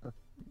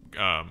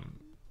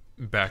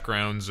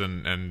backgrounds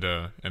and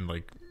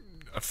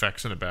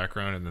effects in the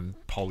background, and then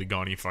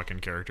polygon-y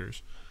fucking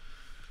characters.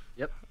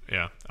 Yep.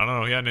 Yeah, I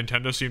don't know. Yeah,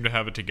 Nintendo seemed to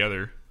have it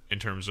together in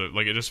terms of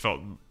it just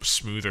felt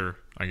smoother,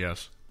 I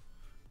guess.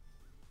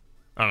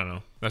 I don't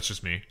know. That's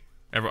just me.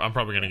 I'm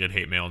probably gonna get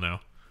hate mail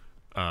now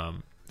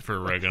for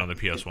ragging on the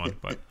PS1,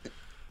 but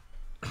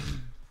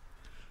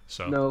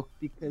so no,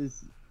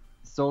 because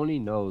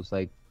Sony knows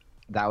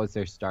that was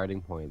their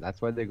starting point.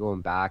 That's why they're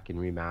going back and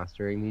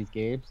remastering these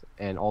games.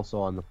 And also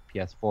on the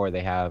PS4,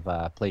 they have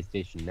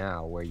PlayStation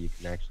Now, where you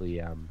can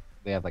actually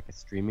they have like a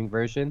streaming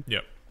version.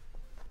 Yep.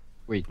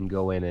 Where you can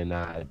go in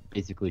and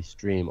basically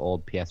stream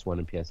old PS1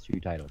 and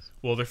PS2 titles.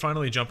 Well, they're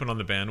finally jumping on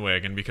the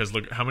bandwagon because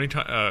look how many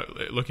times.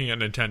 Looking at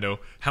Nintendo,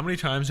 how many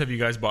times have you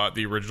guys bought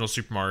the original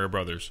Super Mario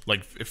Brothers?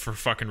 Like for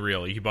fucking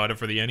real, you bought it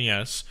for the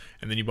NES,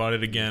 and then you bought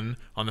it again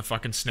on the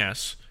fucking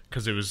SNES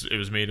because it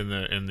was made in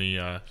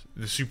the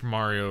Super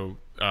Mario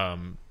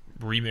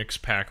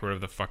remix pack, whatever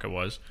the fuck it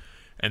was.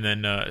 And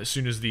then as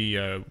soon as the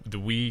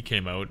Wii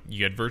came out,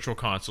 you had Virtual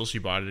Console, so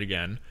you bought it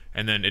again,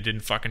 and then it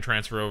didn't fucking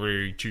transfer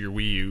over to your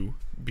Wii U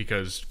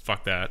because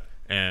fuck that,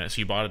 and so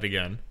you bought it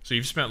again. So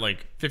you've spent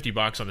like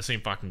 $50 on the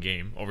same fucking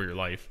game over your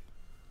life.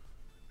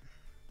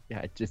 Yeah,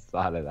 I just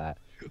thought of that.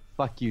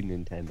 Fuck you,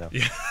 Nintendo.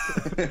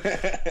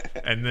 Yeah.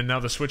 And then now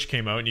the Switch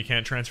came out, and you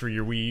can't transfer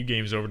your Wii U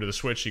games over to the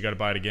Switch. So you got to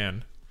buy it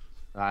again.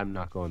 I'm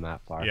not going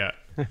that far. Yeah.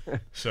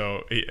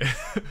 So.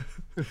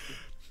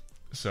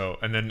 So,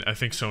 and then I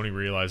think Sony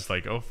realized,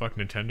 like, oh, fuck,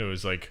 Nintendo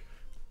is, like,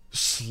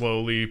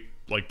 slowly,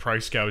 like,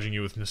 price gouging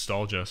you with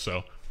nostalgia,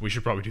 so we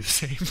should probably do the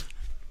same.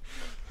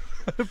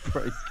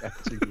 Price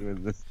gouging you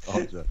with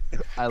nostalgia.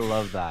 I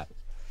love that.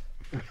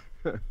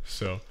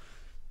 So,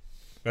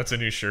 that's a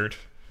new shirt.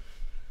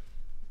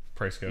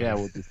 Price gouging. Yeah,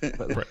 we'll just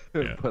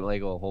put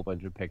like, a whole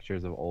bunch of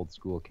pictures of old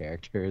school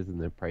characters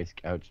and then price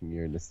gouging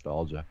your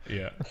nostalgia.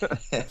 Yeah.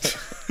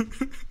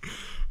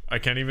 I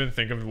can't even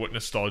think of what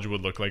nostalgia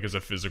would look like as a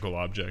physical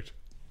object.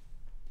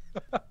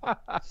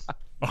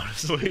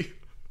 Honestly.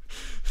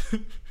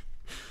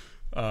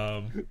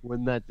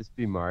 Wouldn't that just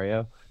be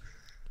Mario?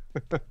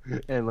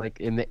 And like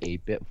in the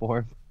 8-bit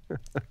form?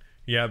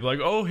 Yeah, but like,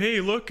 oh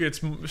hey, look,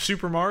 it's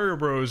Super Mario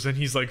Bros. And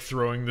he's like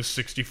throwing the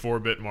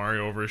 64-bit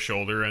Mario over his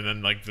shoulder, and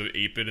then like the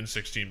 8-bit and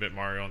 16-bit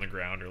Mario on the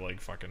ground are like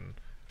fucking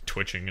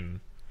twitching and.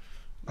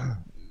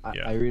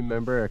 Yeah. I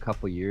remember a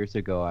couple years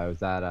ago I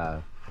was at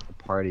a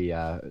party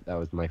that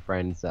was my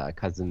friend's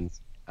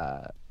cousin's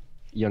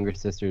younger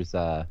sister's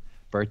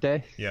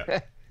birthday. Yeah.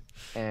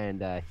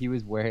 And he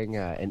was wearing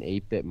an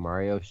 8-bit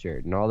Mario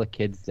shirt, and all the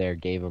kids there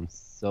gave him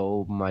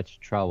so much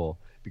trouble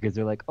because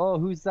they're like, oh,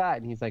 who's that?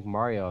 And he's like,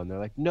 Mario. And they're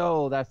like,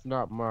 no, that's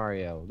not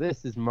Mario,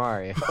 this is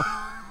Mario.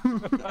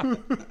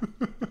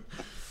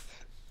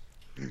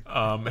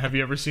 Have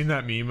you ever seen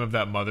that meme of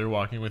that mother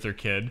walking with her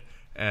kid?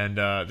 And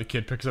the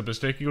kid picks up a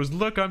stick. He goes,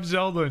 look, I'm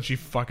Zelda. And she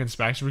fucking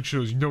smacks him and she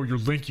goes, no, you're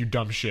Link, you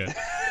dumb shit.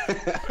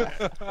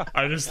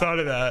 I just thought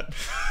of that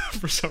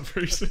for some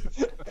reason.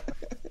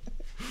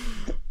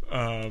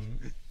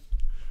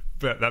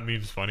 That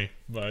meme's funny.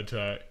 But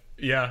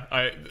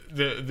yeah,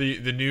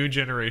 the new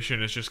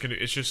generation is just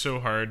it's just so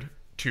hard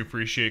to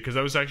appreciate. Because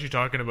I was actually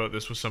talking about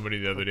this with somebody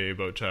the other day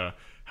about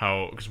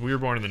how, because we were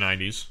born in the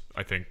 90s,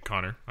 I think,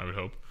 Connor, I would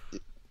hope.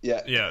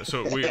 Yeah.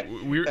 So we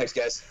thanks,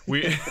 guys.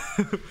 We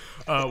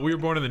were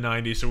born in the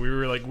 90s, so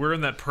we're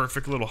in that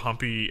perfect little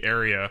humpy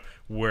area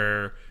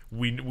where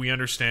we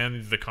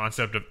understand the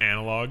concept of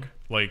analog.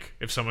 Like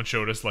if someone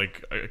showed us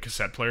like a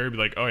cassette player, we'd be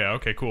like, oh yeah,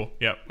 okay, cool,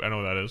 yeah, I know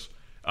what that is.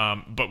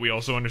 But we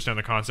also understand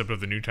the concept of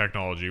the new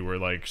technology, where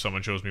like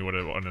someone shows me what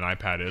an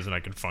iPad is, and I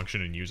can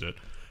function and use it.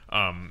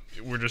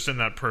 We're just in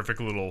that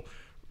perfect little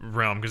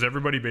realm because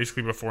everybody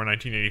basically before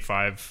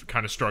 1985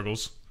 kind of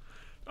struggles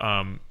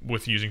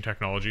with using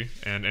technology,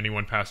 and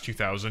anyone past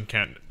 2000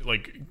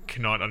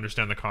 cannot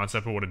understand the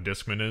concept of what a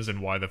Discman is and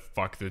why the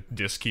fuck the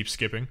disc keeps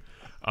skipping.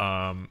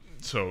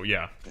 So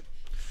yeah,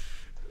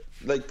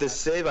 like the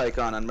save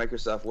icon on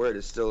Microsoft Word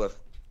is still a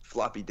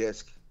floppy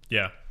disk.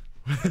 Yeah.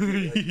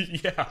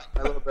 Yeah.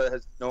 My little brother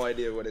has no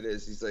idea what it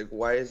is. He's like,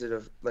 why is it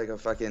like a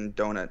fucking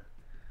donut?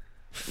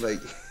 Like.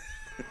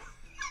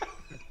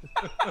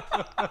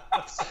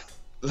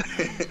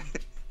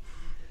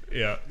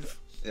 Yeah.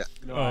 Yeah.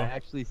 No, I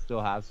actually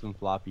still have some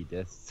floppy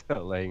disks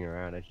laying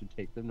around. I should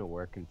take them to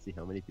work and see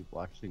how many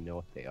people actually know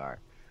what they are.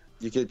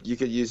 You could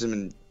use them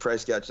and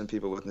price gouge some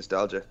people with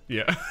nostalgia.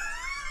 Yeah.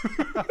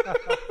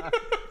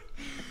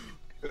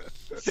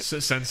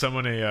 Send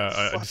someone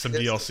some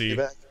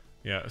DLC.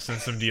 Yeah, send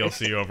some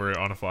DLC over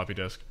on a floppy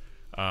disk.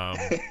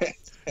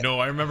 No,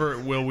 I remember,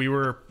 Will, you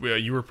were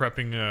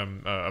prepping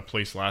a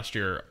place last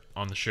year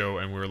on the show,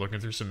 and we were looking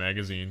through some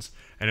magazines,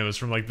 and it was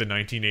from like the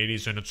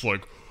 1980s, and it's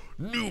like,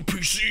 new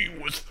PC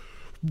with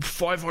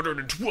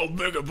 512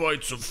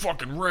 megabytes of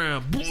fucking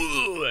RAM,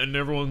 blah, and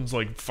everyone's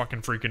like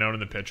fucking freaking out in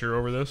the picture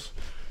over this,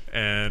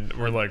 and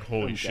we're like,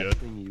 holy shit.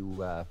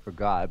 You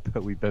forgot,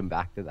 but we've been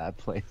back to that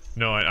place.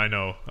 No, I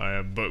know,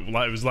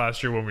 but it was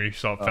last year when we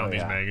found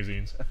these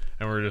magazines,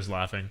 and we were just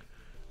laughing.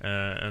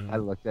 And I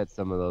looked at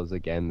some of those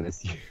again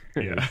this year.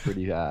 Yeah. It's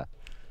pretty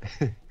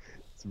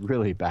it's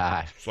really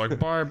bad. It's like,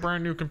 buy a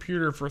brand new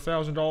computer for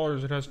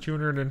 $1,000. It has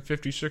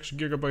 256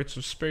 gigabytes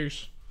of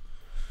space.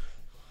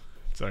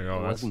 It's like, oh,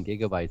 it wasn't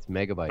gigabytes,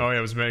 megabytes. Oh yeah,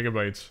 it was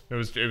megabytes. It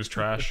was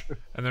trash.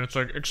 And then it's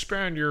like,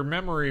 expand your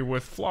memory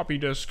with floppy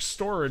disk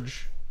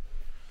storage.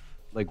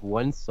 Like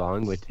one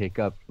song would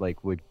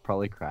would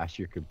probably crash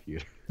your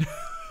computer.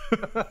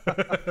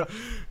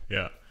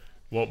 Yeah.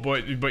 Well,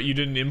 but you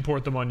didn't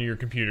import them onto your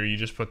computer. You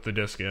just put the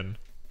disc in,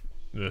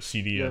 the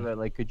CD Yeah, in. but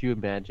like, could you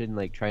imagine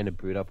like trying to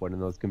boot up one of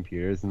those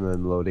computers and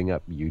then loading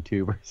up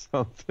YouTube or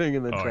something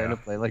and then trying to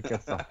play like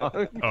a song?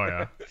 Oh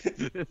yeah.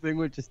 The thing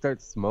would just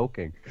start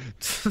smoking.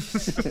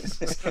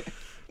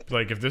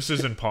 Like if this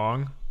isn't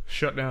Pong,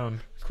 shut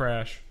down,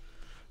 crash.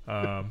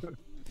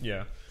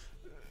 Yeah.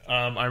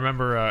 I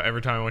remember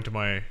every time I went to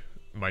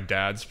my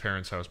dad's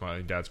parents' house,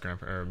 my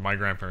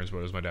grandparents, but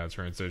it was my dad's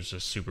parents. It was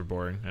just super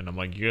boring, and I'm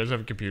like, "You guys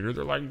have a computer?"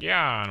 They're like,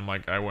 "Yeah," and I'm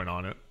like, I went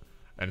on it,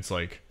 and it's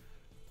like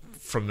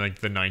from like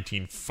the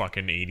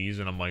 1980s,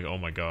 and I'm like, "Oh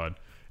my god!"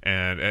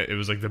 And it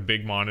was like the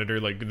big monitor,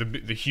 like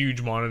the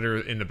huge monitor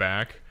in the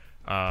back,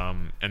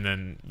 and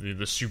then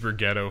the super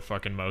ghetto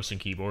fucking mouse and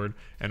keyboard,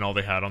 and all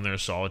they had on there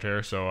is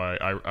solitaire. So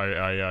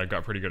I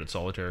got pretty good at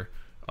solitaire.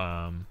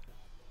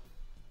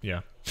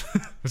 Yeah,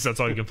 so that's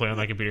all you can play on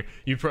that computer.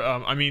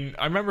 I mean,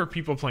 I remember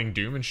people playing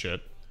Doom and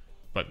shit,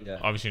 but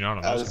obviously not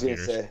on those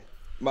computers. I was gonna say,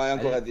 my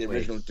uncle had the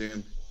original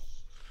Doom.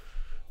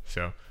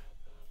 So,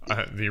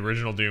 the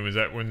original Doom, is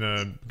that when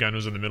the gun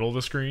was in the middle of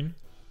the screen?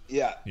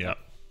 Yeah. Yeah.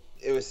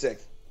 It was sick.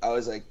 I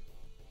was like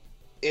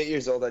 8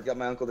 years old. I got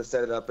my uncle to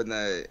set it up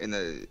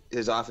in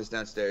his office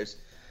downstairs,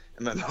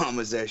 and my mom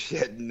was there. She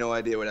had no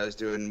idea what I was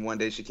doing. One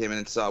day she came in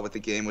and saw what the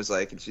game was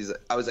like, and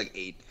I was like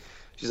 8.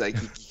 She's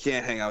like, you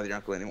can't hang out with your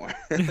uncle anymore.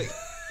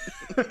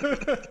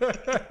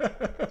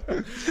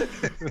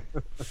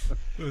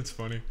 That's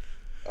funny.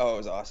 Oh, it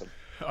was awesome.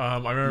 I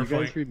remember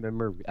You guys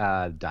remember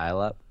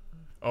dial-up?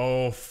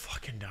 Oh,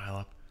 fucking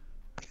dial-up.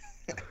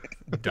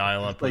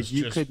 Dial-up. Like,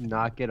 you could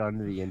not get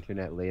onto the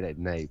internet late at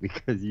night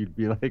because you'd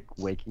be, like,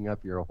 waking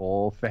up your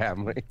whole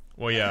family.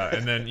 Well, yeah,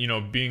 and then,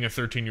 being a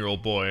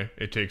 13-year-old boy,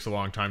 it takes a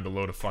long time to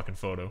load a fucking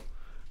photo.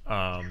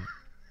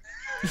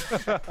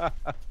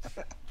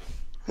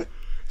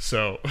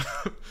 So,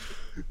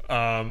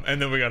 and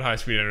then we got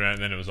high-speed internet,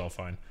 and then it was all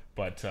fine.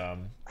 But,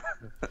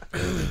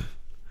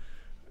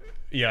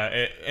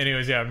 yeah.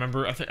 Anyways, yeah. I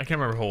remember. I can't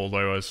remember how old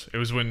I was. It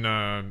was when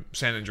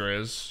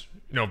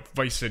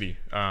Vice City,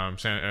 Grand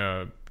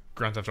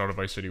Theft Auto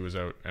Vice City was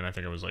out, and I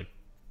think I was like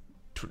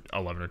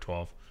 11 or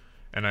 12.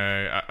 And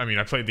I mean,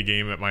 I played the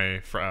game at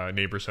my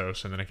neighbor's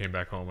house, and then I came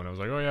back home, and I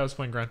was like, oh yeah, I was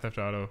playing Grand Theft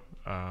Auto.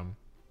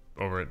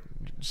 Over at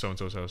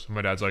so-and-so's house.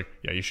 My dad's like,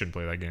 yeah, you shouldn't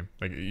play that game.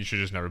 Like, you should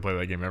just never play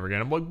that game ever again.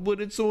 I'm like,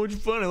 but it's so much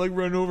fun. I like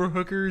running over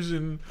hookers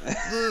and...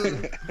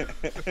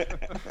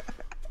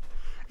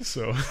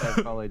 So... That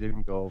probably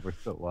didn't go over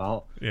so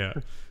well. Yeah.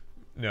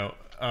 No.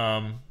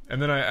 And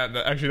then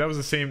actually, that was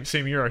the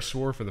same year I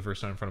swore for the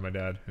first time in front of my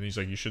dad. And he's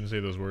like, you shouldn't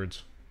say those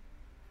words.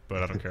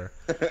 But I don't care.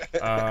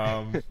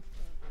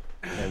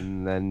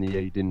 And then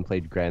you didn't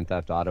play Grand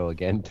Theft Auto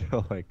again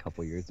until like a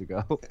couple years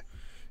ago.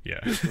 Yeah.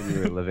 When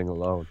you were living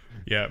alone.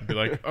 Yeah, be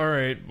like, all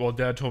right, well,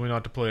 Dad told me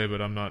not to play, but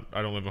I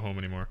don't live at home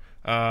anymore.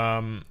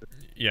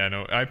 Yeah,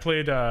 no, I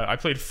played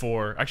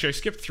 4. Actually, I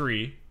skipped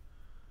 3.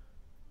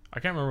 I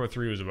can't remember what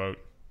 3 was about,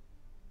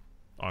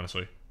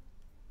 honestly.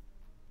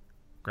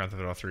 Grand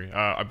Theft Auto 3.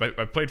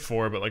 I played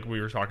 4, but like we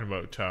were talking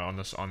about on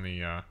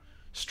the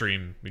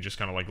stream, we just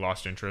kind of like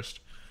lost interest.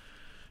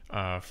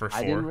 For 4.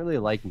 I didn't really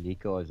like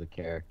Nico as a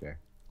character.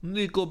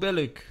 Nico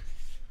Bellic,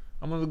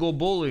 I'm gonna go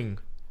bowling.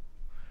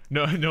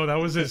 No, that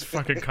was his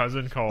fucking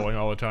cousin calling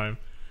all the time.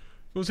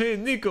 He goes, hey,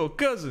 Nico,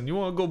 cousin, you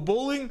want to go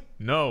bowling?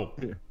 No.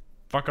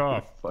 Fuck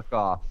off. Fuck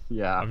off,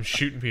 yeah. I'm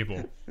shooting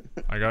people.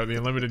 I got the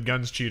unlimited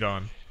guns cheat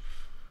on.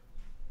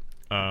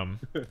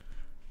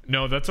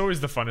 No, that's always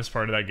the funnest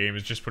part of that game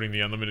is just putting the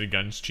unlimited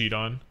guns cheat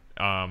on,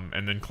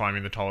 and then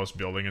climbing the tallest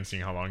building and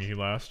seeing how long you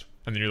last.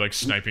 And then you're like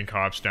sniping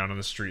cops down on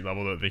the street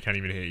level that they can't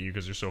even hit you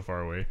because they're so far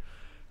away.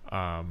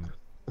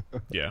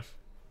 Yeah.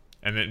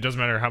 And then it doesn't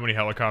matter how many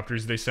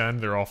helicopters they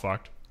send, they're all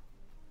fucked.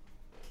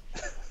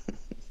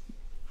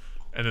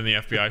 And then the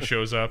FBI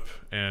shows up,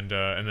 and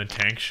then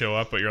tanks show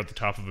up, but you're at the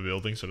top of a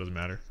building, so it doesn't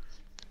matter.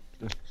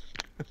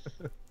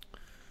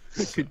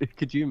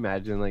 Could you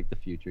imagine like the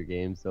future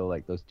games? So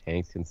like those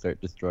tanks can start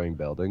destroying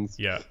buildings.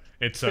 Yeah,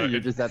 it's you're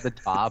just at the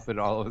top,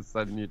 and all of a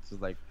sudden you're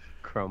just like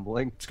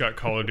crumbling. It's got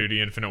Call of Duty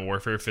Infinite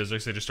Warfare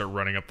physics. They just start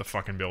running up the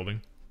fucking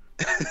building.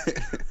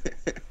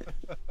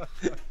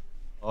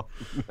 Oh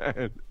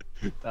man,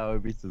 that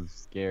would be some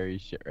scary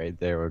shit right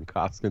there when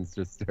cops can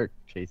just start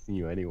chasing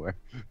you anywhere.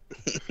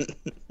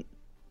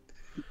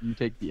 You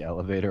take the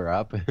elevator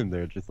up, and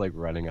they're just like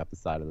running up the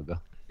side of the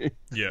building.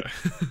 Yeah.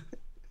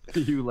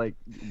 You like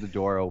the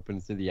door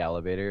opens to the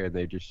elevator, and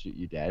they just shoot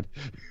you dead.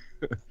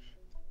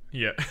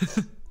 Yeah.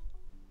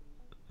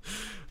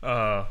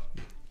 That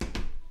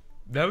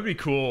would be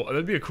cool.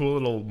 That'd be a cool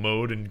little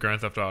mode in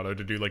Grand Theft Auto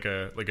to do like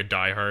a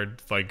Die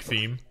Hard like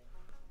theme.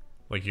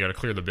 Like you got to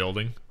clear the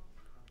building.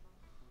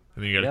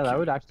 And then you gotta that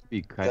would actually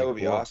be kind of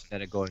cool. Awesome.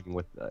 Instead of going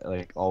with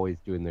like always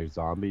doing their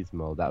zombies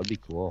mode, that would be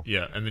cool.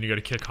 Yeah, and then you got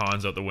to kick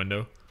Hans out the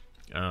window,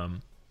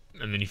 and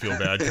then you feel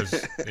bad because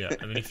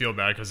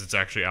it's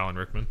actually Alan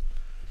Rickman.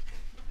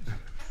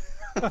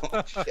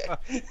 Oh, shit.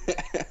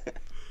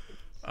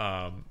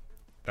 That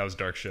was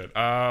dark shit.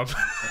 That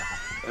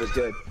was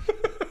good.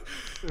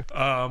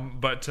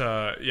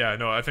 Yeah,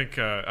 no, I think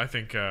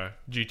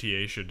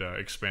GTA should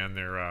expand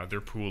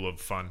their pool of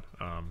fun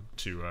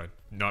to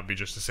not be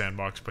just a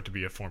sandbox, but to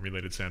be a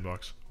formulated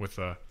sandbox with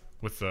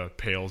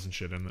pails and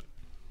shit in it.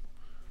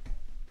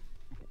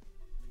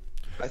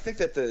 I think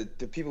that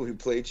the people who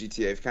play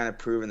GTA have kind of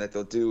proven that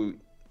they'll do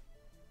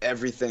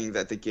everything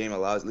that the game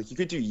allows. Like, you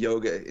could do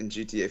yoga in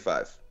GTA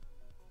 5.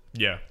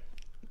 Yeah.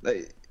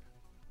 Like,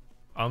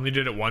 I only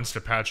did it once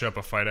to patch up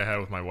a fight I had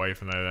with my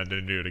wife, and I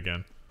didn't do it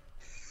again.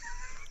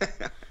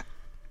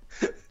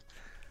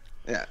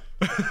 Yeah.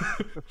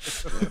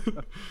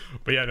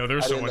 But yeah, no,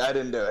 there's so much. I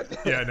didn't do it.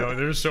 Yeah, no,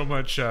 there's so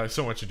much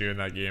to do in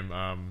that game.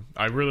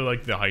 I really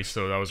liked the heist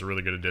though. That was a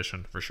really good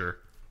addition for sure.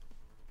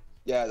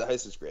 Yeah, the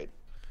heist is great.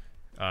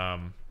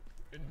 The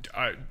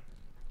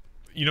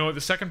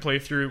second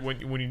playthrough,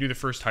 when you do the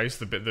first heist,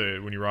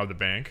 when you rob the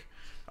bank,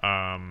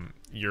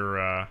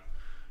 you're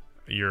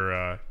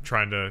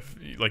trying to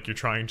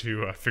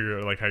figure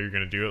out like how you're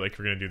gonna do it. Like, if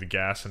you're gonna do the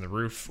gas and the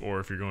roof, or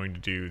if you're going to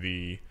do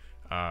the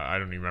I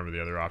don't even remember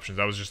the other options.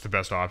 That was just the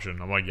best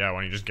option. I'm like, yeah, why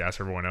don't you just gas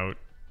everyone out,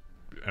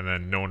 and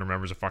then no one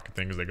remembers a fucking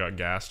thing because they got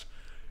gassed,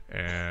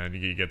 and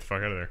you get the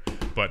fuck out of there.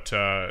 But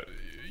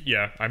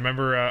yeah, I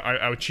remember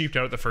I cheaped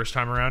out the first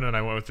time around, and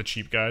I went with the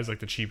cheap guys, like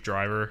the cheap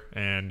driver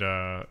and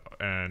all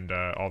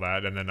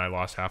that, and then I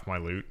lost half my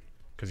loot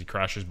because he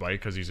crashed his bike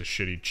because he's a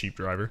shitty cheap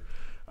driver.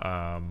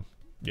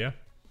 Yeah.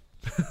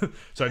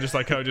 So I just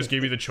like how it just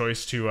gave you the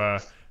choice to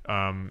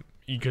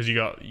because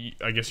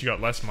I guess you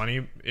got less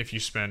money if you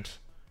spent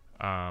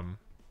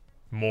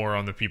more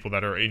on the people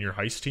that are in your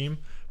heist team,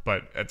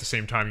 but at the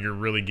same time you're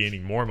really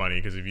gaining more money,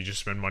 because if you just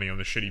spend money on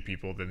the shitty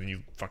people, then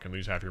you fucking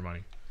lose half your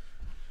money.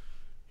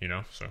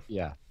 So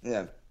Yeah.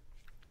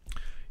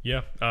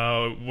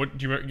 What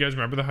do you guys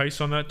remember the heist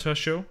on that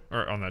show,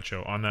 or on that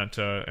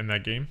in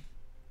that game?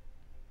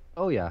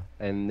 Oh yeah,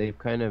 and they've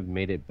kind of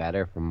made it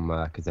better from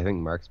because I think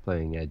Mark's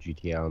playing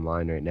GTA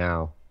Online right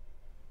now,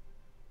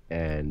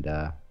 and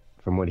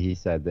from what he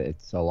said, that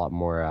it's a lot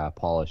more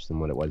polished than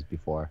what it was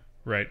before.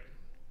 Right.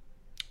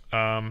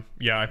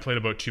 Yeah, I played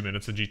about 2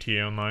 minutes of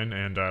GTA Online,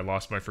 and I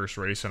lost my first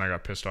race, and I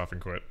got pissed off and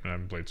quit, and I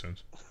haven't played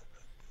since.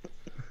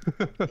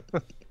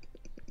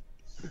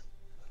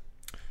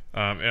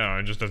 Yeah,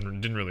 it just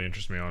didn't really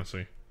interest me,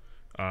 honestly.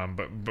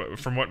 But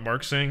from what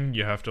Mark's saying,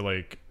 you have to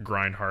like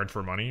grind hard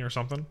for money or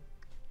something.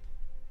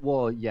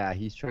 Well, yeah,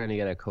 he's trying to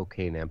get a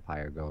cocaine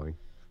empire going.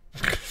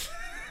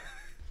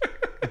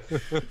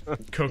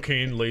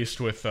 Cocaine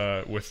laced with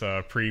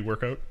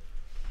pre-workout.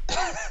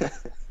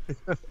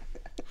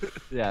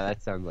 Yeah,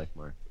 that sounds like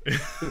Mark.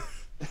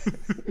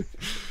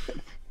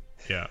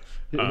 Yeah,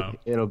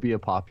 it'll be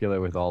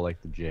popular with all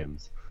like the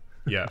gyms.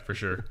 Yeah, for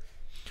sure.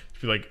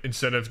 Like,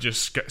 instead of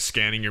just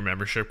scanning your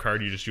membership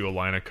card, you just do a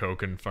line of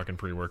Coke and fucking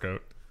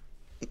pre-workout.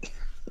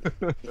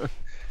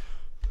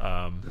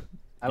 I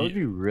would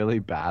be really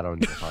bad on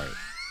your heart.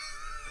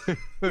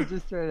 I'm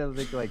just trying to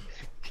think, like,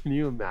 can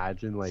you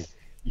imagine, like,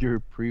 your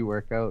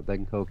pre-workout,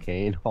 then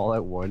cocaine all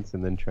at once,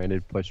 and then trying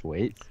to push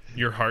weights?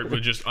 Your heart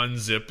would just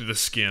unzip the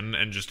skin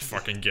and just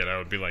fucking get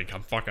out. Be like,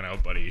 I'm fucking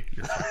out, buddy.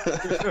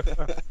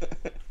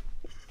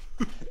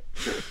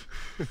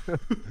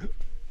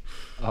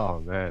 Oh,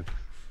 man.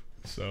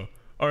 So,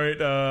 all right,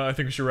 I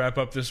think we should wrap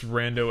up this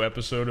rando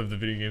episode of the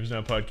Video Games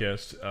Now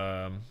podcast.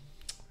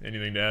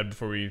 Anything to add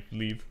before we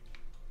leave?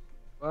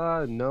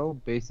 No,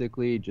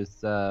 basically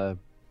just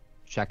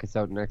check us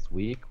out next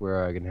week.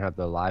 We're going to have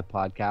the live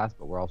podcast,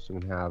 but we're also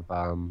going to have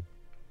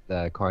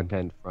the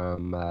content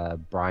from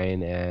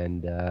Brian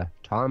and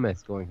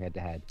Thomas going head to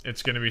head.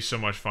 It's going to be so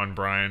much fun.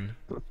 Brian,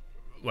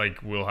 like,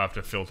 we'll have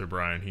to filter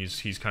Brian.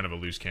 He's kind of a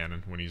loose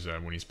cannon when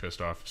he's pissed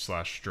off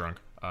 / drunk.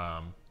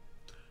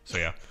 So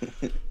yeah.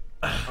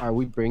 Are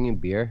we bringing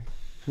beer?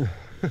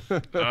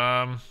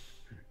 No.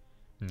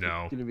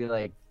 It's gonna be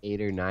like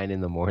 8 or 9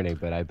 in the morning,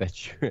 but I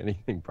bet you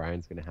anything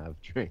Brian's gonna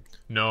have drinks.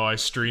 No, I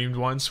streamed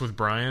once with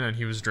Brian, and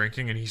he was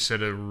drinking, and he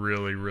said a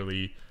really,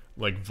 really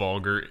like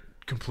vulgar,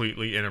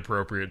 completely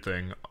inappropriate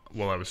thing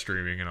while I was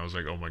streaming, and I was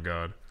like, oh my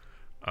god.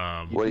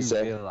 What do you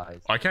say?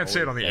 I can't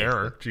say it on the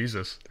air.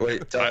 Jesus.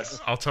 Wait, tell us.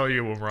 I'll tell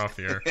you when we're off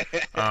the air.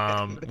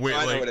 I know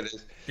what it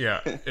is. Yeah,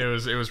 it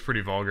was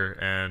pretty vulgar,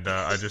 and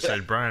I just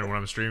said, Brian, when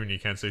I'm streaming, you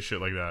can't say shit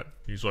like that.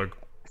 He's like,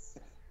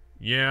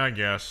 yeah, I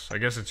guess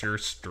it's your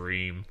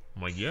stream.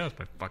 I'm like, yeah, it's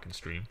my fucking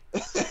stream.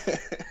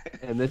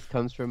 And this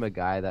comes from a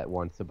guy that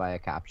wants to buy a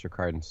capture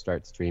card and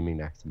start streaming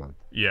next month.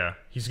 Yeah,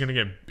 he's gonna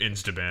get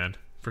insta banned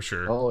for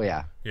sure. Oh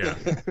yeah. Yeah.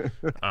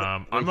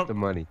 I'm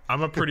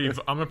a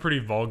pretty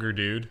vulgar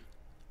dude.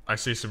 I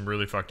say some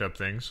really fucked up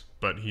things,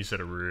 but he said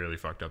a really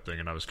fucked up thing,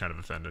 and I was kind of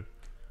offended.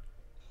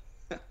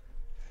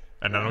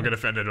 And I don't get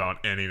offended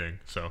about anything.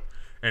 So,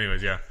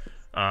 anyways, yeah.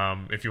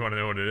 If you want to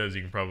know what it is,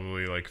 you can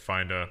probably like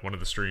find one of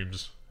the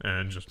streams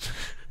and just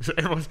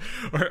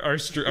our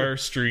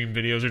stream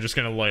videos are just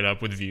gonna light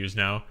up with views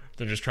now.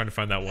 They're just trying to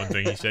find that one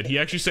thing he said. He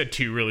actually said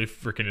 2 really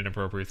freaking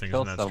inappropriate things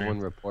in that stream. Someone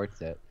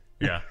reports it.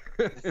 Yeah.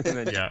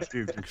 Yeah.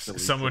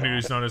 Someone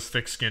who's not as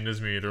thick-skinned as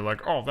me, they're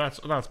like, "Oh, that's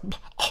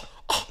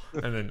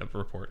And then a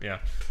report, yeah.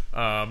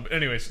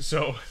 Anyways,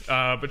 so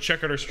but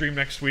check out our stream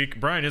next week.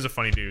 Brian is a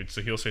funny dude,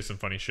 so he'll say some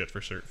funny shit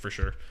for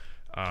sure.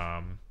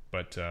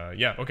 But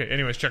yeah, okay.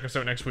 Anyways, check us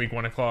out next week,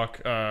 1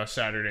 o'clock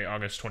Saturday,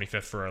 August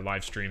 25th for our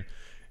live stream.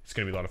 It's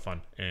gonna be a lot of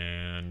fun,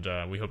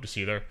 and we hope to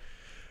see you there.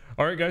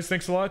 All right, guys,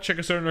 thanks a lot. Check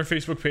us out on our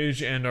Facebook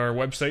page and our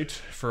website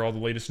for all the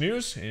latest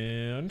news,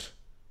 and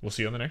we'll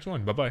see you on the next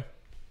one. Bye-bye.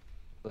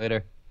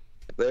 Later.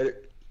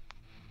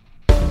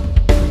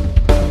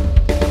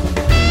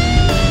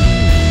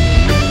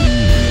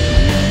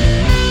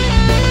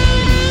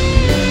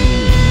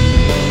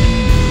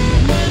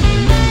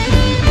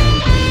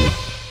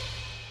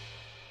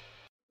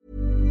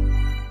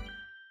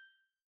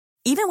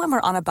 Even when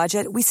we're on a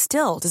budget, we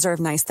still deserve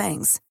nice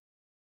things.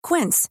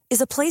 Quince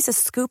is a place to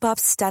scoop up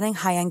stunning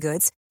high-end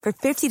goods for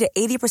 50 to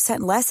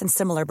 80% less than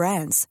similar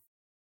brands.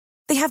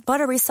 They have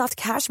buttery soft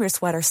cashmere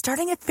sweaters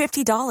starting at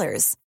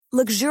 $50,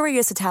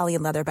 luxurious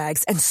Italian leather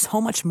bags, and so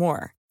much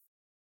more.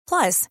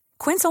 Plus,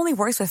 Quince only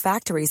works with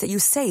factories that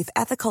use safe,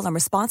 ethical, and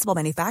responsible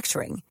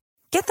manufacturing.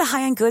 Get the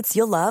high-end goods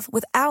you'll love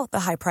without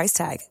the high price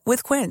tag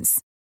with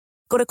Quince.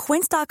 Go to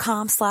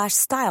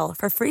quince.com/style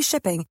for free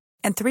shipping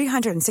and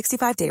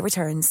 365-day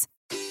returns.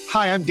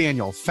 Hi, I'm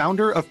Daniel,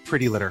 founder of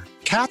Pretty Litter.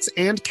 Cats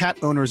and cat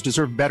owners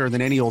deserve better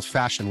than any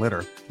old-fashioned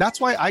litter.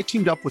 That's why I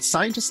teamed up with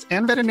scientists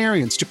and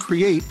veterinarians to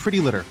create Pretty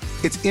Litter.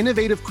 Its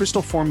innovative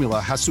crystal formula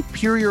has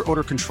superior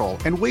odor control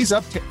and weighs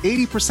up to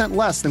 80%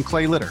 less than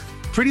clay litter.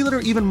 Pretty Litter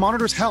even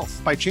monitors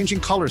health by changing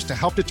colors to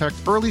help detect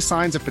early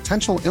signs of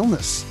potential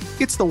illness.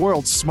 It's the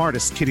world's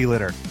smartest kitty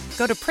litter.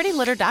 Go to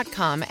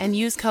prettylitter.com and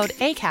use code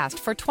ACAST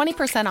for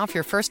 20% off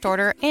your first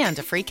order and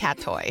a free cat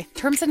toy.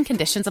 Terms and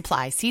conditions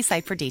apply. See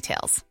site for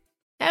details.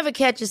 Ever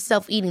catch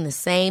yourself eating the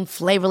same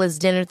flavorless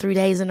dinner 3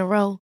 days in a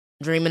row?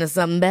 Dreaming of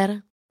something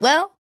better?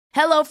 Well,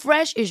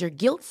 HelloFresh is your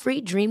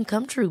guilt-free dream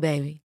come true,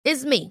 baby.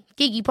 It's me,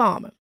 Keke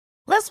Palmer.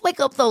 Let's wake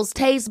up those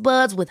taste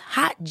buds with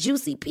hot,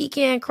 juicy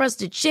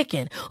pecan-crusted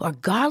chicken or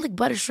garlic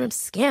butter shrimp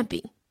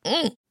scampi.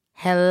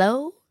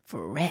 Hello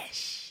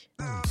Fresh.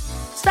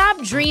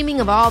 Stop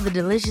dreaming of all the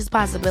delicious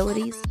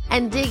possibilities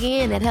and dig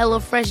in at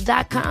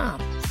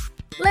HelloFresh.com.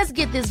 Let's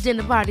get this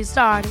dinner party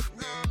started.